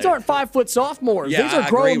Coliseum. These aren't 5-foot sophomores. Yeah, these are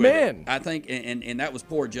grown men. I think, and that was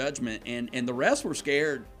poor judgment. And the refs were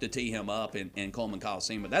scared to tee him up in Coleman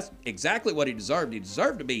Coliseum. But that's exactly what he deserved. He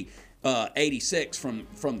deserved to be 86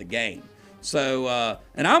 from the game. So,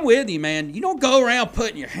 and I'm with you, man. You don't go around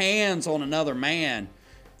putting your hands on another man.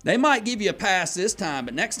 They might give you a pass this time,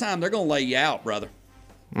 but next time they're going to lay you out, brother.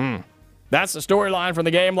 That's the storyline from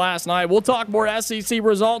the game last night. We'll talk more SEC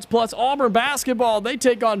results, plus Auburn basketball. They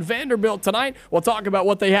take on Vanderbilt tonight. We'll talk about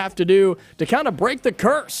what they have to do to kind of break the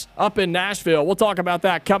curse up in Nashville. We'll talk about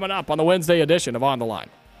that coming up on the Wednesday edition of On the Line.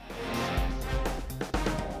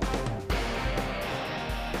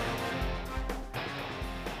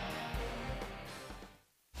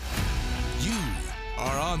 You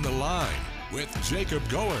are On the Line with Jacob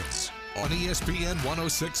Goins on ESPN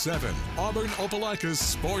 106.7, Auburn Opelika's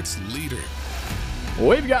sports leader.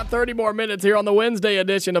 We've got 30 more minutes here on the Wednesday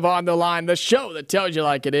edition of On the Line, the show that tells you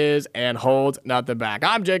like it is and holds nothing back.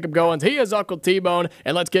 I'm Jacob Goins. He is Uncle T-Bone.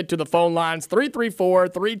 And let's get to the phone lines.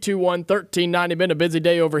 334-321-1390. Been a busy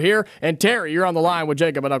day over here. And Terry, you're on the line with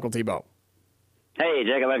Jacob and Uncle T-Bone. Hey,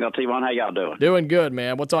 Jacob, Uncle T-Bone. How y'all doing? Doing good,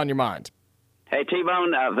 man. What's on your mind? Hey,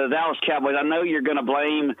 T-Bone, the Dallas Cowboys, I know you're going to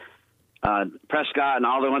blame Prescott and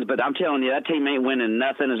all the ones, but I'm telling you, that team ain't winning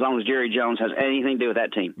nothing as long as Jerry Jones has anything to do with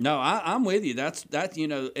that team. No, I'm with you. That's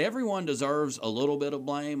everyone deserves a little bit of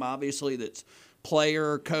blame. Obviously, that's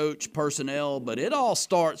player, coach, personnel, but it all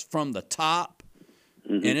starts from the top,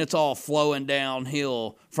 and it's all flowing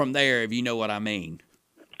downhill from there, if you know what I mean.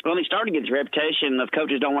 Well, he started to get his reputation of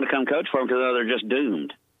coaches don't want to come coach for him because they're just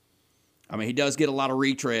doomed. I mean, he does get a lot of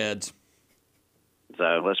retreads.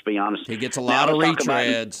 So let's be honest. He gets a lot of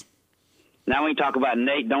retreads. Now we talk about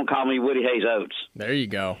Nate, don't call me Woody Hayes Oates. There you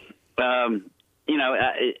go. Look,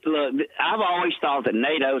 I've always thought that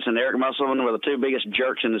Nate Oates and Eric Musselman were the two biggest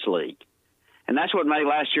jerks in this league. And that's what made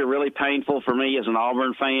last year really painful for me as an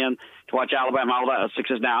Auburn fan to watch Alabama all that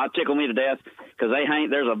success. Now it tickled me to death because they hang.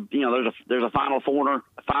 There's a Final Four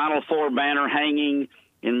banner hanging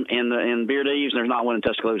in Beard Eves, and there's not one in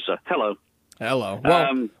Tuscaloosa. Hello.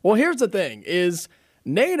 Well, here's the thing: is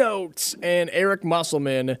Nate Oates and Eric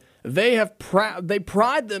Musselman, they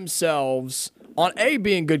pride themselves on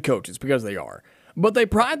being good coaches, because they are, but they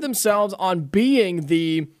pride themselves on being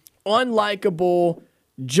the unlikable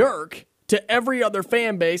jerk to every other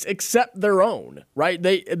fan base except their own, right?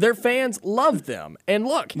 Their fans love them. And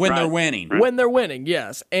look, when they're winning. When they're winning,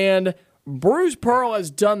 yes. And Bruce Pearl has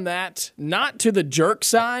done that, not to the jerk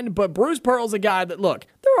side, but Bruce Pearl's a guy that, look,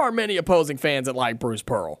 there are many opposing fans that like Bruce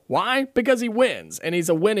Pearl. Why? Because he wins, and he's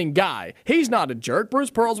a winning guy. He's not a jerk.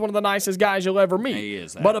 Bruce Pearl's one of the nicest guys you'll ever meet. He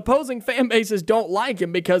is that. But opposing fan bases don't like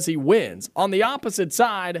him because he wins. On the opposite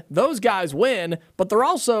side, those guys win, but they're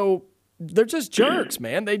just jerks,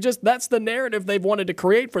 man. That's the narrative they've wanted to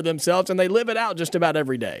create for themselves, and they live it out just about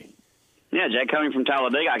every day. Yeah, Jack, coming from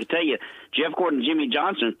Talladega, I can tell you, Jeff Gordon and Jimmy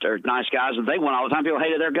Johnson are nice guys, and they won all the time. People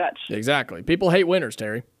hated their guts. Exactly. People hate winners,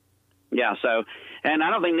 Terry. Yeah, and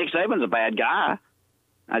I don't think Nick Saban's a bad guy.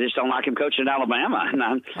 I just don't like him coaching at Alabama. And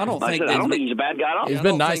I don't think he's a bad guy at all. He's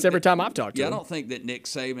been nice every time I've talked to him. I don't think that Nick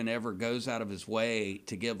Saban ever goes out of his way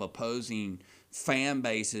to give opposing fan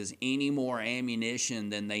bases any more ammunition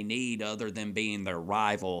than they need, other than being their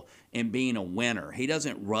rival and being a winner. He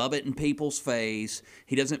doesn't rub it in people's face.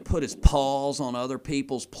 He doesn't put his paws on other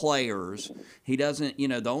people's players. He doesn't,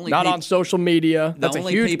 on social media. That's a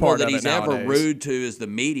huge part of it nowadays. The only people that he's ever rude to is the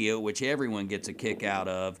media, which everyone gets a kick out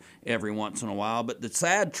of every once in a while. But the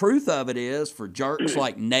sad truth of it is, for jerks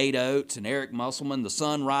like Nate Oates and Eric Musselman, the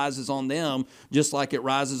sun rises on them just like it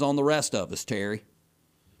rises on the rest of us, Terry.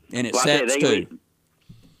 And it sets too.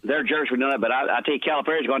 They're jerks, we know that, but I tell you,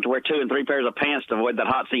 Calipari's going to wear 2 and 3 pairs of pants to avoid that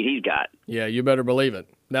hot seat he's got. Yeah, you better believe it.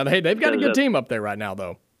 Now, hey, they've got a good team up there right now,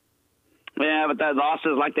 though. Yeah, but the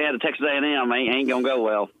losses like they had at Texas A&M ain't going to go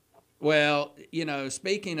well. Well,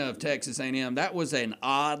 speaking of Texas A&M, that was an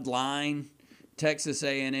odd line. Texas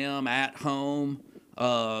A&M at home.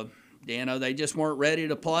 They just weren't ready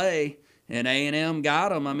to play, and A&M got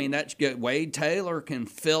them. I mean, that's good. Wade Taylor can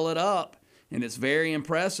fill it up. And it's very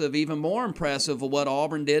impressive, even more impressive of what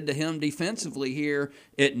Auburn did to him defensively here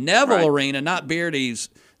at Neville Arena, not Beard Eves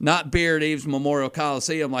Memorial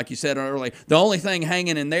Coliseum, like you said earlier. The only thing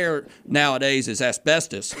hanging in there nowadays is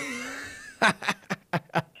asbestos. So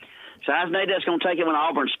how's Nate that's going to take him when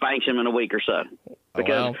Auburn spanks him in a week or so?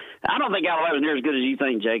 Because I don't think Alabama's near as good as you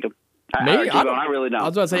think, Jacob. I really don't. I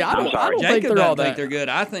was going to say, I don't think they're all that. Think they're good.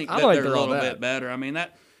 I think that they're a little bit better. I mean,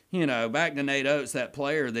 that. Back to Nate Oates, that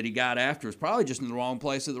player that he got after was probably just in the wrong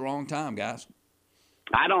place at the wrong time, guys.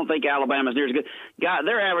 I don't think Alabama's near as good. God,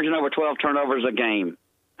 they're averaging over 12 turnovers a game.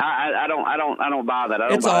 I don't buy that.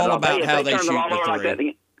 It's all about how they shoot the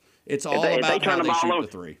three. It's all about how they shoot the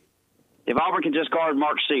three. If Auburn can just guard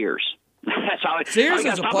Mark Sears. That's all. Sears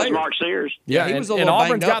is a player. Mark Sears. Yeah, and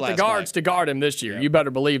Auburn's got the guards to guard him this year. Yeah. You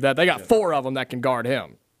better believe that. They got 4 of them that can guard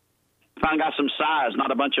him. Finally got some size,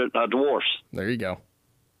 not a bunch of dwarfs. There you go.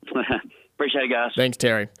 Appreciate it, guys. Thanks,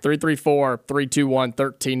 Terry.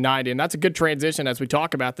 334-321-1390. And that's a good transition as we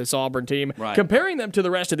talk about this Auburn team, comparing them to the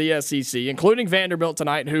rest of the SEC, including Vanderbilt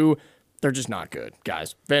tonight, who they're just not good,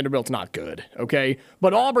 guys. Vanderbilt's not good, okay?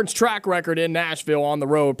 But Auburn's track record in Nashville on the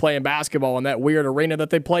road playing basketball in that weird arena that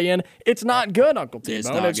they play in, it's not good, Uncle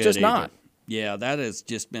T-Bone. It's just not. Yeah, that has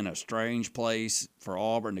just been a strange place for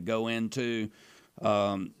Auburn to go into.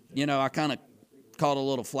 I kind of caught a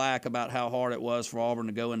little flack about how hard it was for Auburn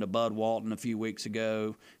to go into Bud Walton a few weeks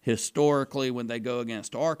ago. Historically, when they go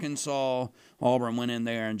against Arkansas, Auburn went in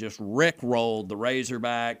there and just rickrolled the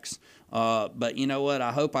Razorbacks. But you know what?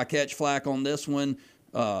 I hope I catch flack on this one.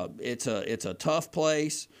 It's a tough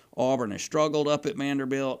place. Auburn has struggled up at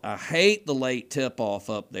Vanderbilt. I hate the late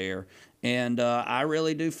tip-off up there. And I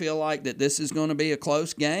really do feel like that this is going to be a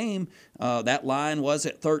close game. That line was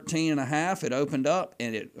at 13.5. It opened up,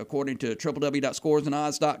 and according to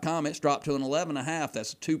www.scoresandodds.com, it's dropped to an 11.5.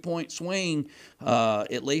 That's a 2-point swing.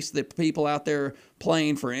 At least the people out there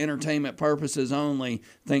playing for entertainment purposes only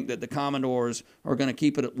think that the Commodores are going to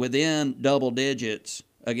keep it within double digits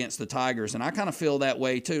against the Tigers, and I kind of feel that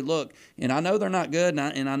way too. Look, and I know they're not good,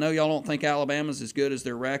 and I know y'all don't think Alabama's as good as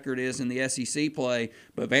their record is in the SEC play,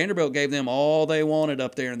 but Vanderbilt gave them all they wanted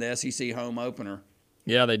up there in the SEC home opener.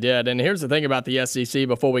 Yeah, they did. And here's the thing about the SEC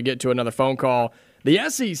before we get to another phone call. The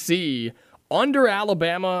SEC, under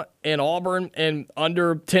Alabama and Auburn and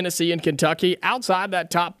under Tennessee and Kentucky, outside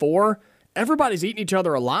that top 4, everybody's eating each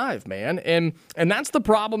other alive, man. And that's the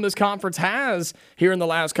problem this conference has here in the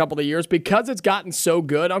last couple of years because it's gotten so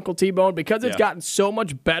good, Uncle T-Bone, because it's gotten so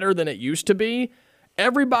much better than it used to be.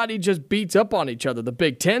 Everybody just beats up on each other. The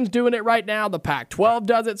Big Ten's doing it right now. The Pac-12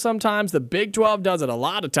 does it sometimes. The Big 12 does it a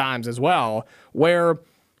lot of times as well, where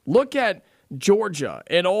look at Georgia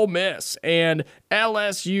and Ole Miss and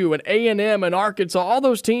LSU and A&M and Arkansas. All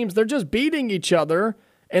those teams, they're just beating each other,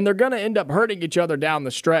 and they're going to end up hurting each other down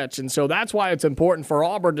the stretch. And so that's why it's important for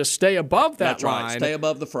Auburn to stay above that line. That's right. Stay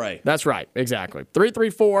above the fray. That's right. Exactly.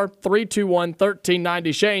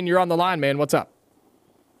 334-321-1390. Shane, you're on the line, man. What's up?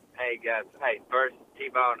 Hey, guys. Hey, first,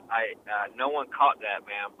 T-Bone, no one caught that,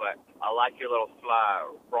 man, but I like your little fly.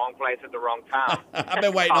 Wrong place at the wrong time. I've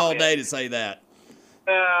been waiting all day to say that.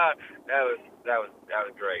 That was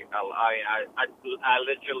great. I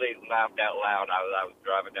literally laughed out loud. I was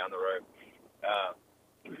driving down the road.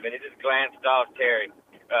 But it just glanced off Terry.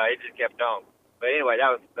 It just kept on. But anyway,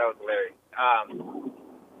 that was hilarious. I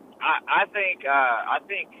think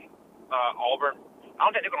Auburn. I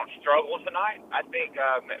don't think they're going to struggle tonight. I think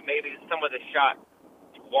maybe some of the shots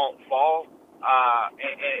won't fall,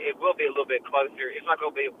 and it will be a little bit closer. It's not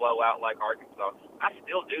going to be a blowout like Arkansas. I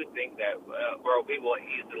still do think that we will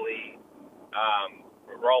easily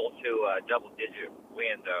roll to a double-digit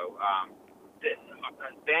win, though.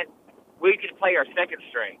 Then we could play our second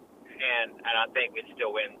string, and I think we'd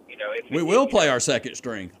still win. You know, if we will play our second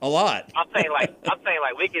string a lot. I'm saying like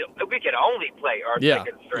we could only play our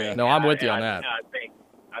second string. Yeah. No, I'm with you on that. I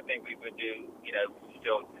think we would do. You know,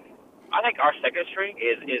 still. I think our second string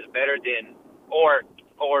is better than or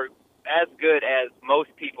as good as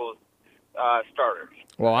most people's starters.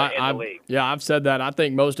 Well, in the league. I've said that. I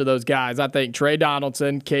think most of those guys. I think Trey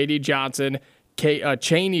Donaldson, Katie Johnson,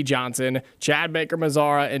 Chaney Johnson, Chad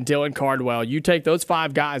Baker-Mazara, and Dylan Cardwell. You take those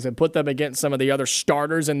 5 guys and put them against some of the other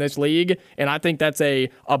starters in this league, and I think that's a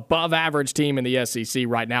above-average team in the SEC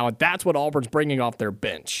right now, and that's what Auburn's bringing off their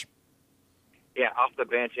bench. Yeah, off the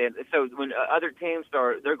bench, and so when other teams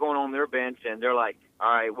they're going on their bench and they're like, all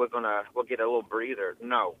right, we'll get a little breather.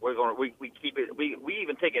 No, we keep it. We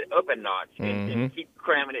even take it up a notch and keep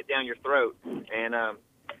cramming it down your throat. And I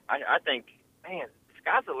think, man,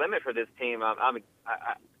 sky's the limit for this team. As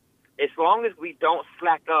long as we don't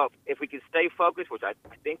slack up, if we can stay focused, which I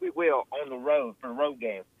think we will on the road for road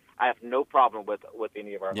games, I have no problem with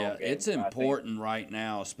any of our home games. Yeah, it's important right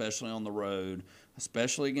now, especially on the road,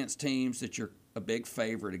 especially against teams that you're a big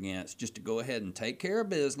favorite against, just to go ahead and take care of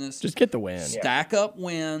business. Just get the win. Stack up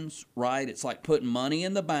wins, right? It's like putting money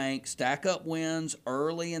in the bank. Stack up wins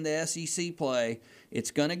early in the SEC play. It's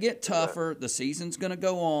going to get tougher. The season's going to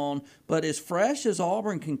go on. But as fresh as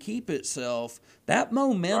Auburn can keep itself, that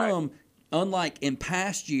momentum, unlike in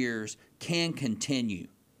past years, can continue.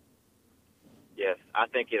 Yes, I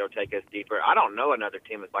think it'll take us deeper. I don't know another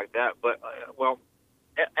team that's like that, but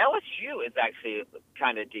LSU is actually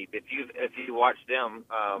kind of deep. If you watch them,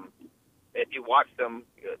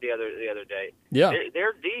 the other day,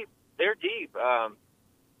 they're deep. They're deep.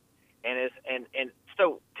 And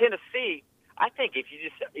so Tennessee, I think if you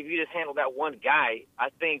just handle that one guy, I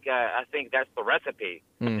think that's the recipe.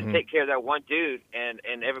 Just take care of that one dude, and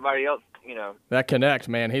everybody else, you know. That connects,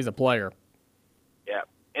 man. He's a player. Yeah.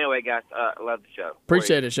 Anyway, guys, I love the show.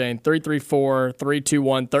 Appreciate it, Shane.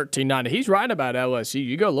 334-321-1390. He's right about LSU.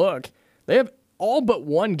 You go look. They have all but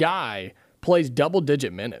one guy plays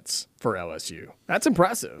double-digit minutes for LSU. That's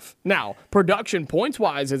impressive. Now, production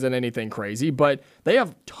points-wise isn't anything crazy, but they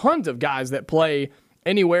have tons of guys that play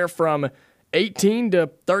anywhere from 18 to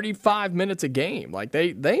 35 minutes a game. Like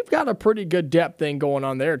they've got a pretty good depth thing going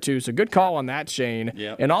on there too. So good call on that, Shane.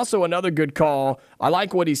 Yep. And also another good call. I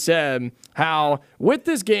like what he said, how with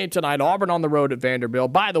this game tonight, Auburn on the road at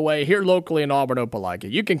Vanderbilt. By the way, here locally in Auburn,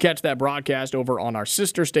 Opelika, you can catch that broadcast over on our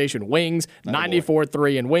sister station, Wings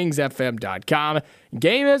 94.3 and wingsfm.com.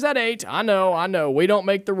 Game is at 8. I know. We don't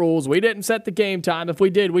make the rules. We didn't set the game time. If we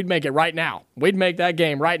did, we'd make it right now. We'd make that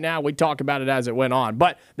game right now. We'd talk about it as it went on.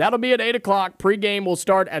 But that'll be at 8 o'clock. Pre-game will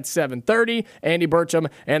start at 7:30. Andy Burcham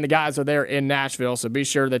and the guys are there in Nashville, so be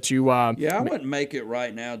sure that you I wouldn't make it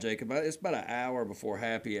right now, Jacob. It's about an hour before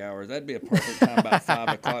happy hour. That'd be a perfect time, about 5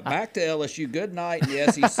 o'clock. Back to LSU. Good night in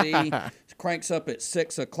the SEC. Cranks up at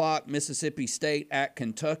 6 o'clock. Mississippi State at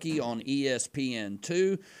Kentucky on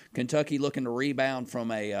ESPN2. Kentucky looking to rebound from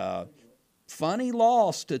a funny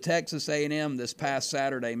loss to Texas A&M this past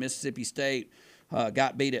Saturday. Mississippi State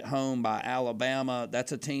got beat at home by Alabama.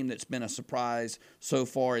 That's a team that's been a surprise so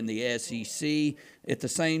far in the SEC. At the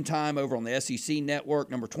same time, over on the SEC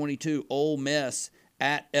network, number 22, Ole Miss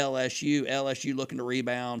at LSU. LSU looking to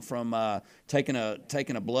rebound from taking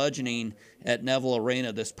a bludgeoning at Neville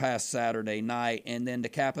Arena this past Saturday night. And then to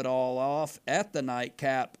cap it all off, at the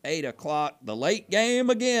nightcap, 8 o'clock, the late game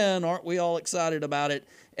again. Aren't we all excited about it?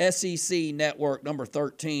 SEC Network, number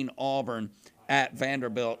 13, Auburn at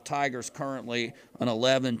Vanderbilt. Tigers currently a 10 to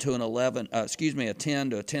a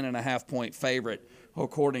 10.5 point favorite,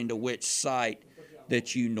 according to which site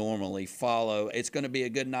that you normally follow. It's going to be a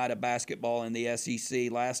good night of basketball in the SEC.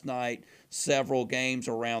 Last night, several games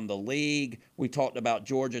around the league. We talked about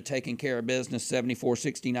Georgia taking care of business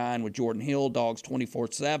 74-69 with Jordan Hill of Dawgs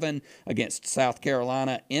 24-7 against South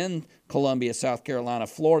Carolina in Columbia, South Carolina.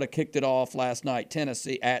 Florida kicked it off last night,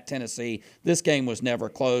 Tennessee. This game was never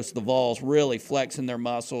close. The Vols really flexing their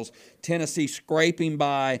muscles. Tennessee scraping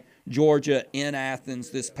by Georgia in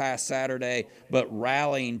Athens this past Saturday, but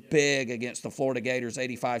rallying big against the Florida Gators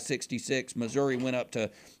 85-66. Missouri went up to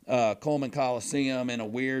Coleman Coliseum in a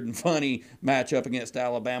weird and funny matchup against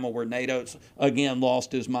Alabama, where Nate Oates again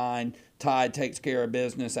lost his mind. Tide takes care of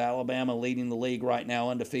business. Alabama leading the league right now,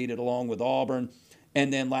 undefeated, along with Auburn.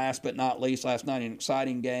 And then last but not least, last night, an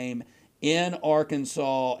exciting game in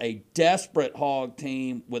Arkansas, a desperate Hog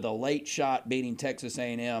team with a late shot beating Texas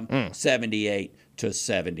A&M 78-77.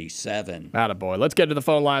 Attaboy. Let's get to the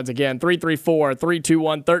phone lines again.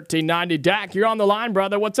 334-321-1390. Dak, you're on the line,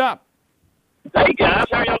 brother. What's up? Hey, guys.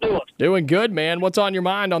 How y'all doing? Doing good, man. What's on your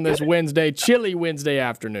mind on this chilly Wednesday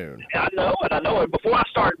afternoon? I know it. Before I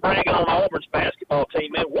start bragging on Auburn's basketball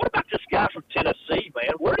team, man, what about this guy from Tennessee,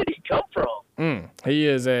 man? Where did he come from? He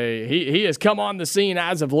has come on the scene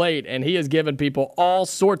as of late, and he has given people all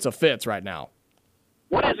sorts of fits right now.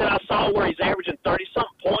 What is it I saw where he's averaging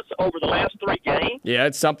 30-something points over the last 3 games? Yeah,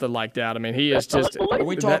 it's something like that. I mean, he is just... Are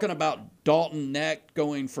we talking about Dalton Neck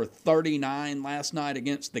going for 39 last night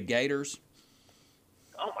against the Gators?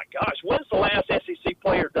 Oh, my gosh. When's the last SEC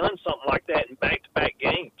player done something like that in back-to-back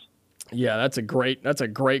games? Yeah, that's a great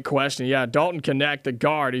question. Yeah, Dalton Knecht, the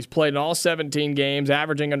guard, he's played in all 17 games,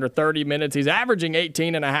 averaging under 30 minutes. He's averaging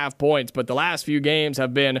 18.5 points, but the last few games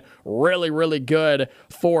have been really, really good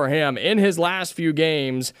for him. In his last few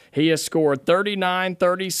games, he has scored 39,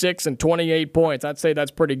 36, and 28 points. I'd say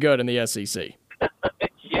that's pretty good in the SEC.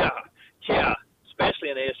 Yeah, especially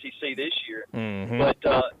in the SEC this year. Mm-hmm. But,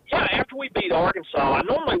 after we beat Arkansas, I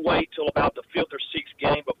normally wait till about the 5th or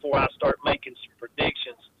 6th game before I start making some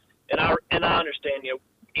predictions. And I understand,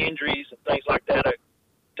 injuries and things like that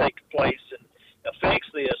take place and affects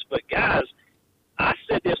this. But, guys, I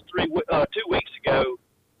said this 2 weeks ago.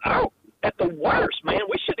 At the worst, man,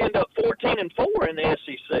 we should end up 14-4 in the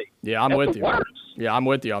SEC. Yeah, I'm with you. Worst. Yeah, I'm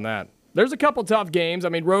with you on that. There's a couple tough games. I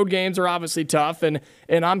mean, road games are obviously tough, and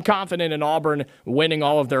I'm confident in Auburn winning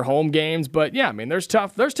all of their home games. But yeah, I mean, there's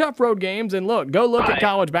tough road games. And look at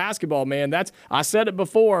college basketball, man. I said it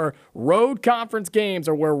before. Road conference games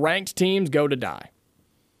are where ranked teams go to die.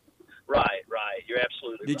 Right. You're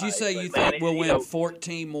absolutely right. Did you say you think we'll win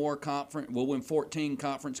 14 more conference? We'll win 14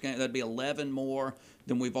 conference games. That'd be 11 more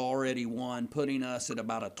than we've already won, putting us at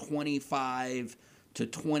about a 25 to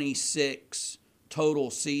 26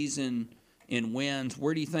 total season in wins.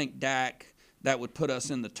 Where do you think, Dak, that would put us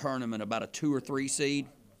in the tournament? About a 2 or 3 seed?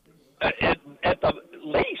 At the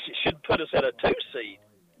least, it should put us at a 2 seed.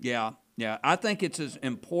 Yeah. I think it's as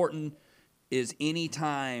important as any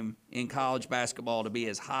time in college basketball to be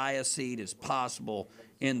as high a seed as possible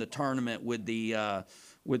in the tournament with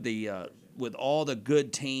all the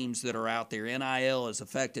good teams that are out there. NIL has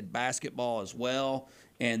affected basketball as well.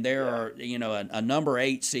 And there are, a number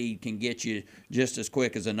 8 seed can get you just as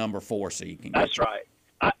quick as a number 4 seed can get you. That's right.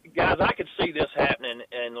 Guys, I could see this happening.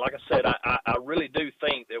 And like I said, I really do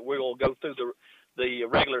think that we will go through the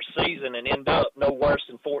regular season and end up no worse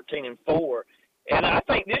than 14-4. And I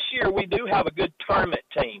think this year we do have a good tournament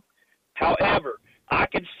team. However, I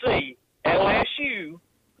could see LSU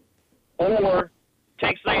or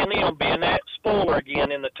Texas A&M being that spoiler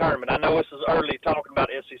again in the tournament. I know this is early talking about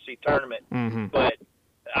SEC tournament, but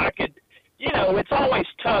I could, it's always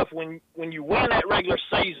tough when you win that regular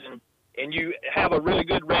season and you have a really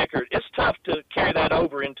good record. It's tough to carry that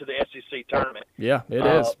over into the SEC tournament. Yeah, it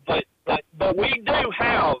is. But we do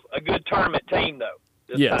have a good tournament team, though.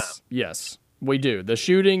 Yes, we do. The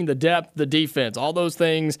shooting, the depth, the defense, all those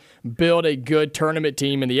things build a good tournament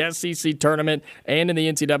team in the SEC tournament and in the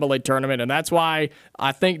NCAA tournament, and that's why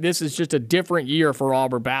I think this is just a different year for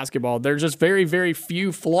Auburn basketball. There's just very, very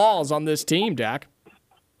few flaws on this team, Dak.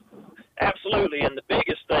 Absolutely, and the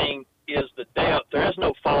biggest thing is the depth. There is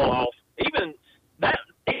no fall off. Even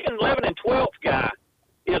 11 and 12th guy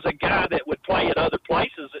is a guy that would play at other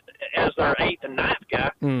places as their 8th and 9th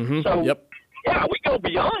guy. Mm-hmm. So, yeah, we go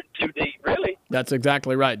beyond 2 deep, really. That's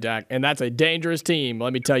exactly right, Dak. And that's a dangerous team,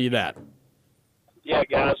 let me tell you that. Yeah,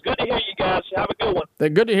 guys. Good to hear you guys. Have a good one.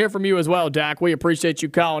 Good to hear from you as well, Dak. We appreciate you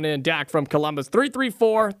calling in. Dak from Columbus,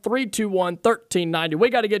 334-321-1390. We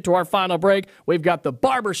got to get to our final break. We've got the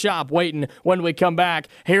barbershop waiting when we come back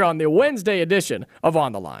here on the Wednesday edition of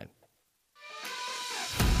On the Line.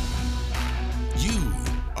 You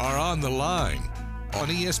are on the line on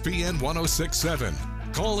ESPN 1067.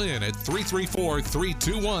 Call in at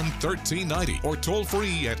 334-321-1390 or toll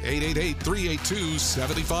free at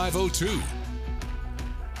 888-382-7502.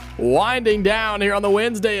 Winding down here on the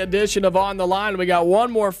Wednesday edition of On the Line. We got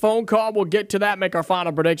one more phone call. We'll get to that, make our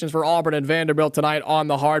final predictions for Auburn and Vanderbilt tonight on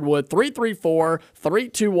the hardwood.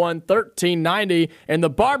 334-321-1390. In the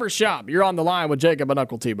barbershop, you're on the line with Jacob and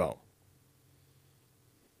Uncle T-Bone.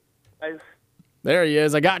 Hey, there he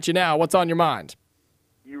is. I got you now. What's on your mind?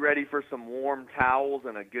 you ready for some warm towels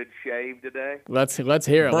and a good shave today? Let's hear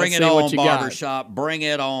it. Bring Let's it see on, what you barbershop. Bring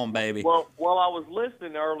it on, baby. Well, I was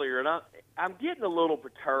listening earlier, and I'm getting a little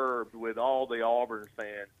perturbed with all the Auburn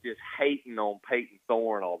fans just hating on Peyton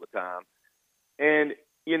Thorne all the time. And,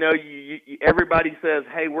 you know, everybody says,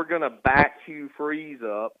 hey, we're going to back Hugh Freeze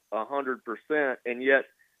up 100%, and yet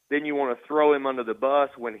then you want to throw him under the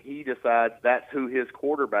bus when he decides that's who his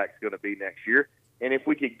quarterback's going to be next year. And if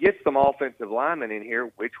we could get some offensive linemen in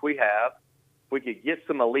here, which we have, if we could get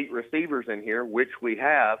some elite receivers in here, which we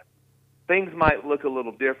have, things might look a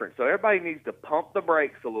little different. So everybody needs to pump the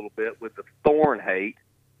brakes a little bit with the Thorne hate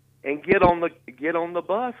and get on the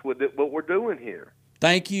bus with it, what we're doing here.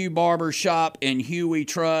 Thank you, Barbershop and Hugh we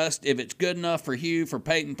trust. If it's good enough for Hugh, for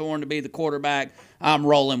Peyton Thorne to be the quarterback, I'm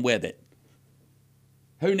rolling with it.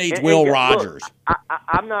 Who needs Will Rogers? Look,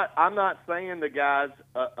 I'm not saying the guy's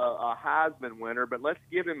a Heisman winner, but let's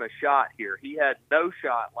give him a shot here. He had no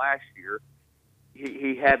shot last year.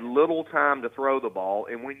 He had little time to throw the ball,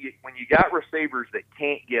 and when you got receivers that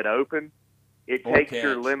can't get open, it takes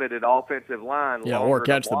your limited offensive line longer or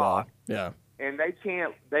catch to the block. ball. Yeah. And they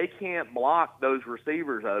can't block those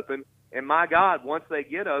receivers open. And my God, once they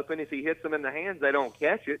get open, if he hits them in the hands, they don't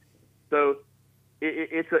catch it. So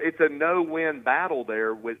it's a no-win battle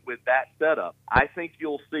there with that setup. I think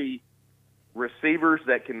you'll see receivers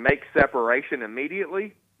that can make separation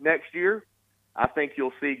immediately next year. I think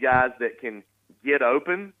you'll see guys that can get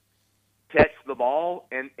open, catch the ball,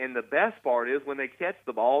 and the best part is when they catch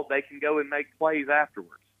the ball, they can go and make plays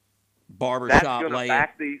afterwards. Barbershop It's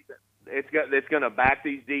going to back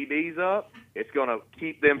these DBs up. It's going to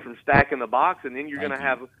keep them from stacking the box, and then you're going to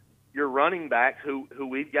have your running backs who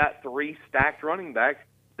we've got 3 stacked running backs.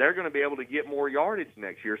 They're going to be able to get more yardage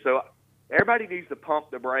next year. So everybody needs to pump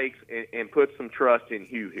the brakes and put some trust in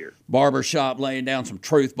Hugh here. Barbershop laying down some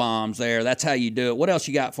truth bombs there. That's how you do it. What else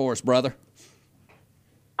you got for us, brother?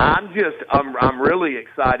 I'm really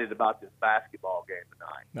excited about this basketball game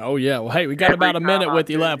tonight. Oh, yeah. Well, hey, we got about a minute with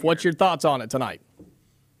you left. What's your thoughts on it tonight?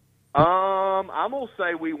 I'm going to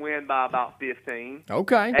say we win by about 15.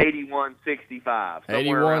 Okay. 81-65.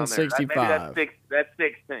 81-65. Maybe that's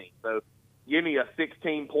 16. So give me a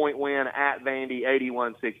 16-point win at Vandy,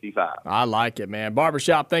 81-65. I like it, man.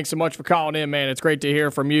 Barbershop, thanks so much for calling in, man. It's great to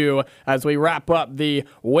hear from you as we wrap up the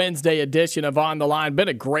Wednesday edition of On the Line. Been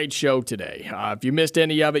a great show today. If you missed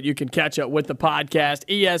any of it, you can catch up with the podcast,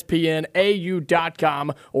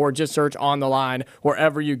 ESPNAU.com, or just search On the Line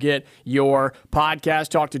wherever you get your podcast.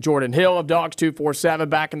 Talk to Jordan Hill of Dawgs 247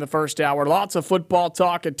 back in the first hour. Lots of football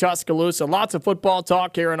talk in Tuscaloosa. Lots of football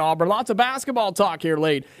talk here in Auburn. Lots of basketball talk here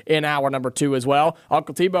late in hour number 2 as well.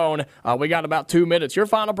 Uncle T-Bone, we got about 2 minutes. Your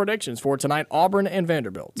final predictions for tonight, Auburn and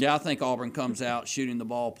Vanderbilt. Yeah, I think Auburn comes out shooting the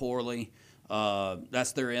ball poorly.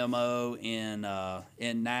 That's their MO in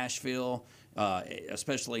Nashville,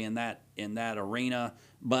 especially in that arena.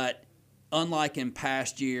 But unlike in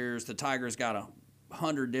past years, the Tigers got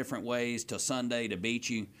 100 different ways to Sunday to beat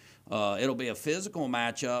you. It'll be a physical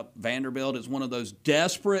matchup. Vanderbilt is one of those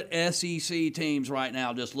desperate SEC teams right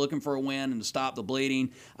now, just looking for a win and to stop the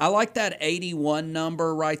bleeding. I like that 81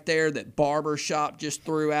 number right there that Barbershop just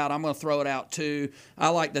threw out. I'm going to throw it out too. I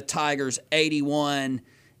like the Tigers 81,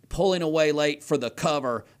 pulling away late for the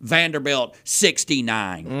cover. Vanderbilt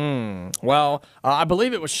 69. Well, I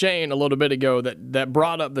believe it was Shane a little bit ago that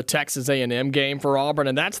brought up the Texas A&M game for Auburn,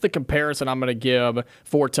 and that's the comparison I'm going to give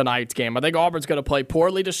for tonight's game. I think Auburn's going to play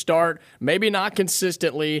poorly to start, maybe not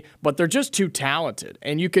consistently, but they're just too talented.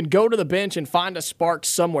 And you can go to the bench and find a spark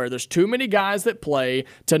somewhere. There's too many guys that play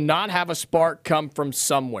to not have a spark come from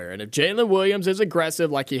somewhere. And if Jalen Williams is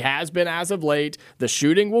aggressive like he has been as of late, the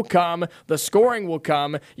shooting will come, the scoring will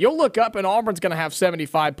come. you'll look up and Auburn's going to have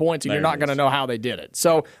 75 points, and you're not going to know how they did it.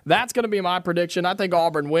 So that's going to be my prediction. I think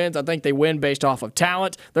Auburn wins. I think they win based off of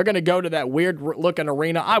talent. They're going to go to that weird-looking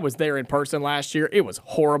arena. I was there in person last year. It was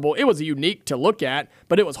horrible. It was unique to look at,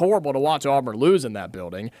 but it was horrible to watch Auburn lose in that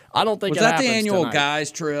building. I don't think was it that the happens annual tonight.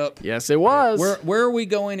 guys trip? Yes, it was. Where are we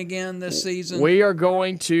going again this season? We are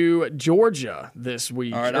going to Georgia this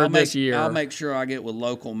week. All right, this year. I'll make sure I get with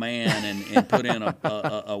local man and put in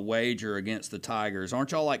a wager against the Tigers.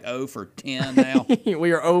 Aren't y'all like 0 for 10 now?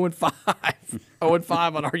 We are 0-5.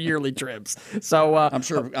 0-5 on our yearly trips. So I'm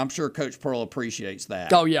sure Coach Pearl appreciates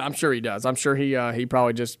that. Oh yeah, I'm sure he does. I'm sure he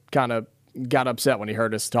probably just kind of got upset when he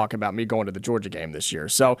heard us talking about me going to the Georgia game this year.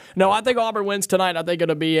 So, no, I think Auburn wins tonight. I think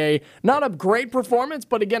it'll be not a great performance,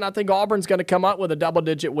 but again, I think Auburn's going to come up with a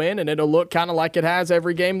double-digit win, and it'll look kind of like it has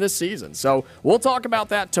every game this season. So, we'll talk about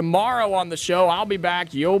that tomorrow on the show. I'll be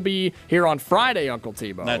back. You'll be here on Friday, Uncle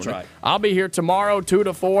T-Bone. That's right. I'll be here tomorrow, 2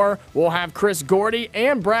 to 4. We'll have Chris Gordy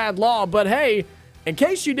and Brad Law. But, hey, in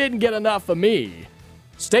case you didn't get enough of me,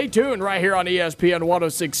 stay tuned right here on ESPN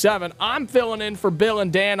 106.7. I'm filling in for Bill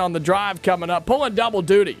and Dan on The Drive coming up, pulling double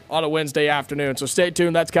duty on a Wednesday afternoon. So stay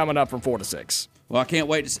tuned. That's coming up from 4 to 6. Well, I can't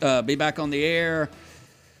wait to be back on the air.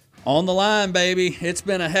 On the line, baby. It's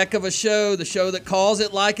been a heck of a show. The show that calls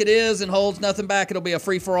it like it is and holds nothing back. It'll be a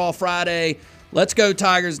free-for-all Friday. Let's go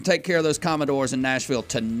Tigers and take care of those Commodores in Nashville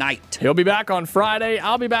tonight. He'll be back on Friday.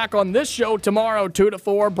 I'll be back on this show tomorrow, 2 to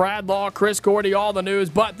 4. Brad Law, Chris Gordy, all the news.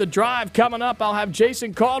 But The Drive coming up. I'll have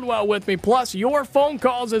Jason Caldwell with me, plus your phone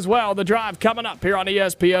calls as well. The Drive coming up here on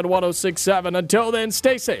ESPN 106.7. Until then,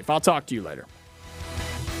 stay safe. I'll talk to you later.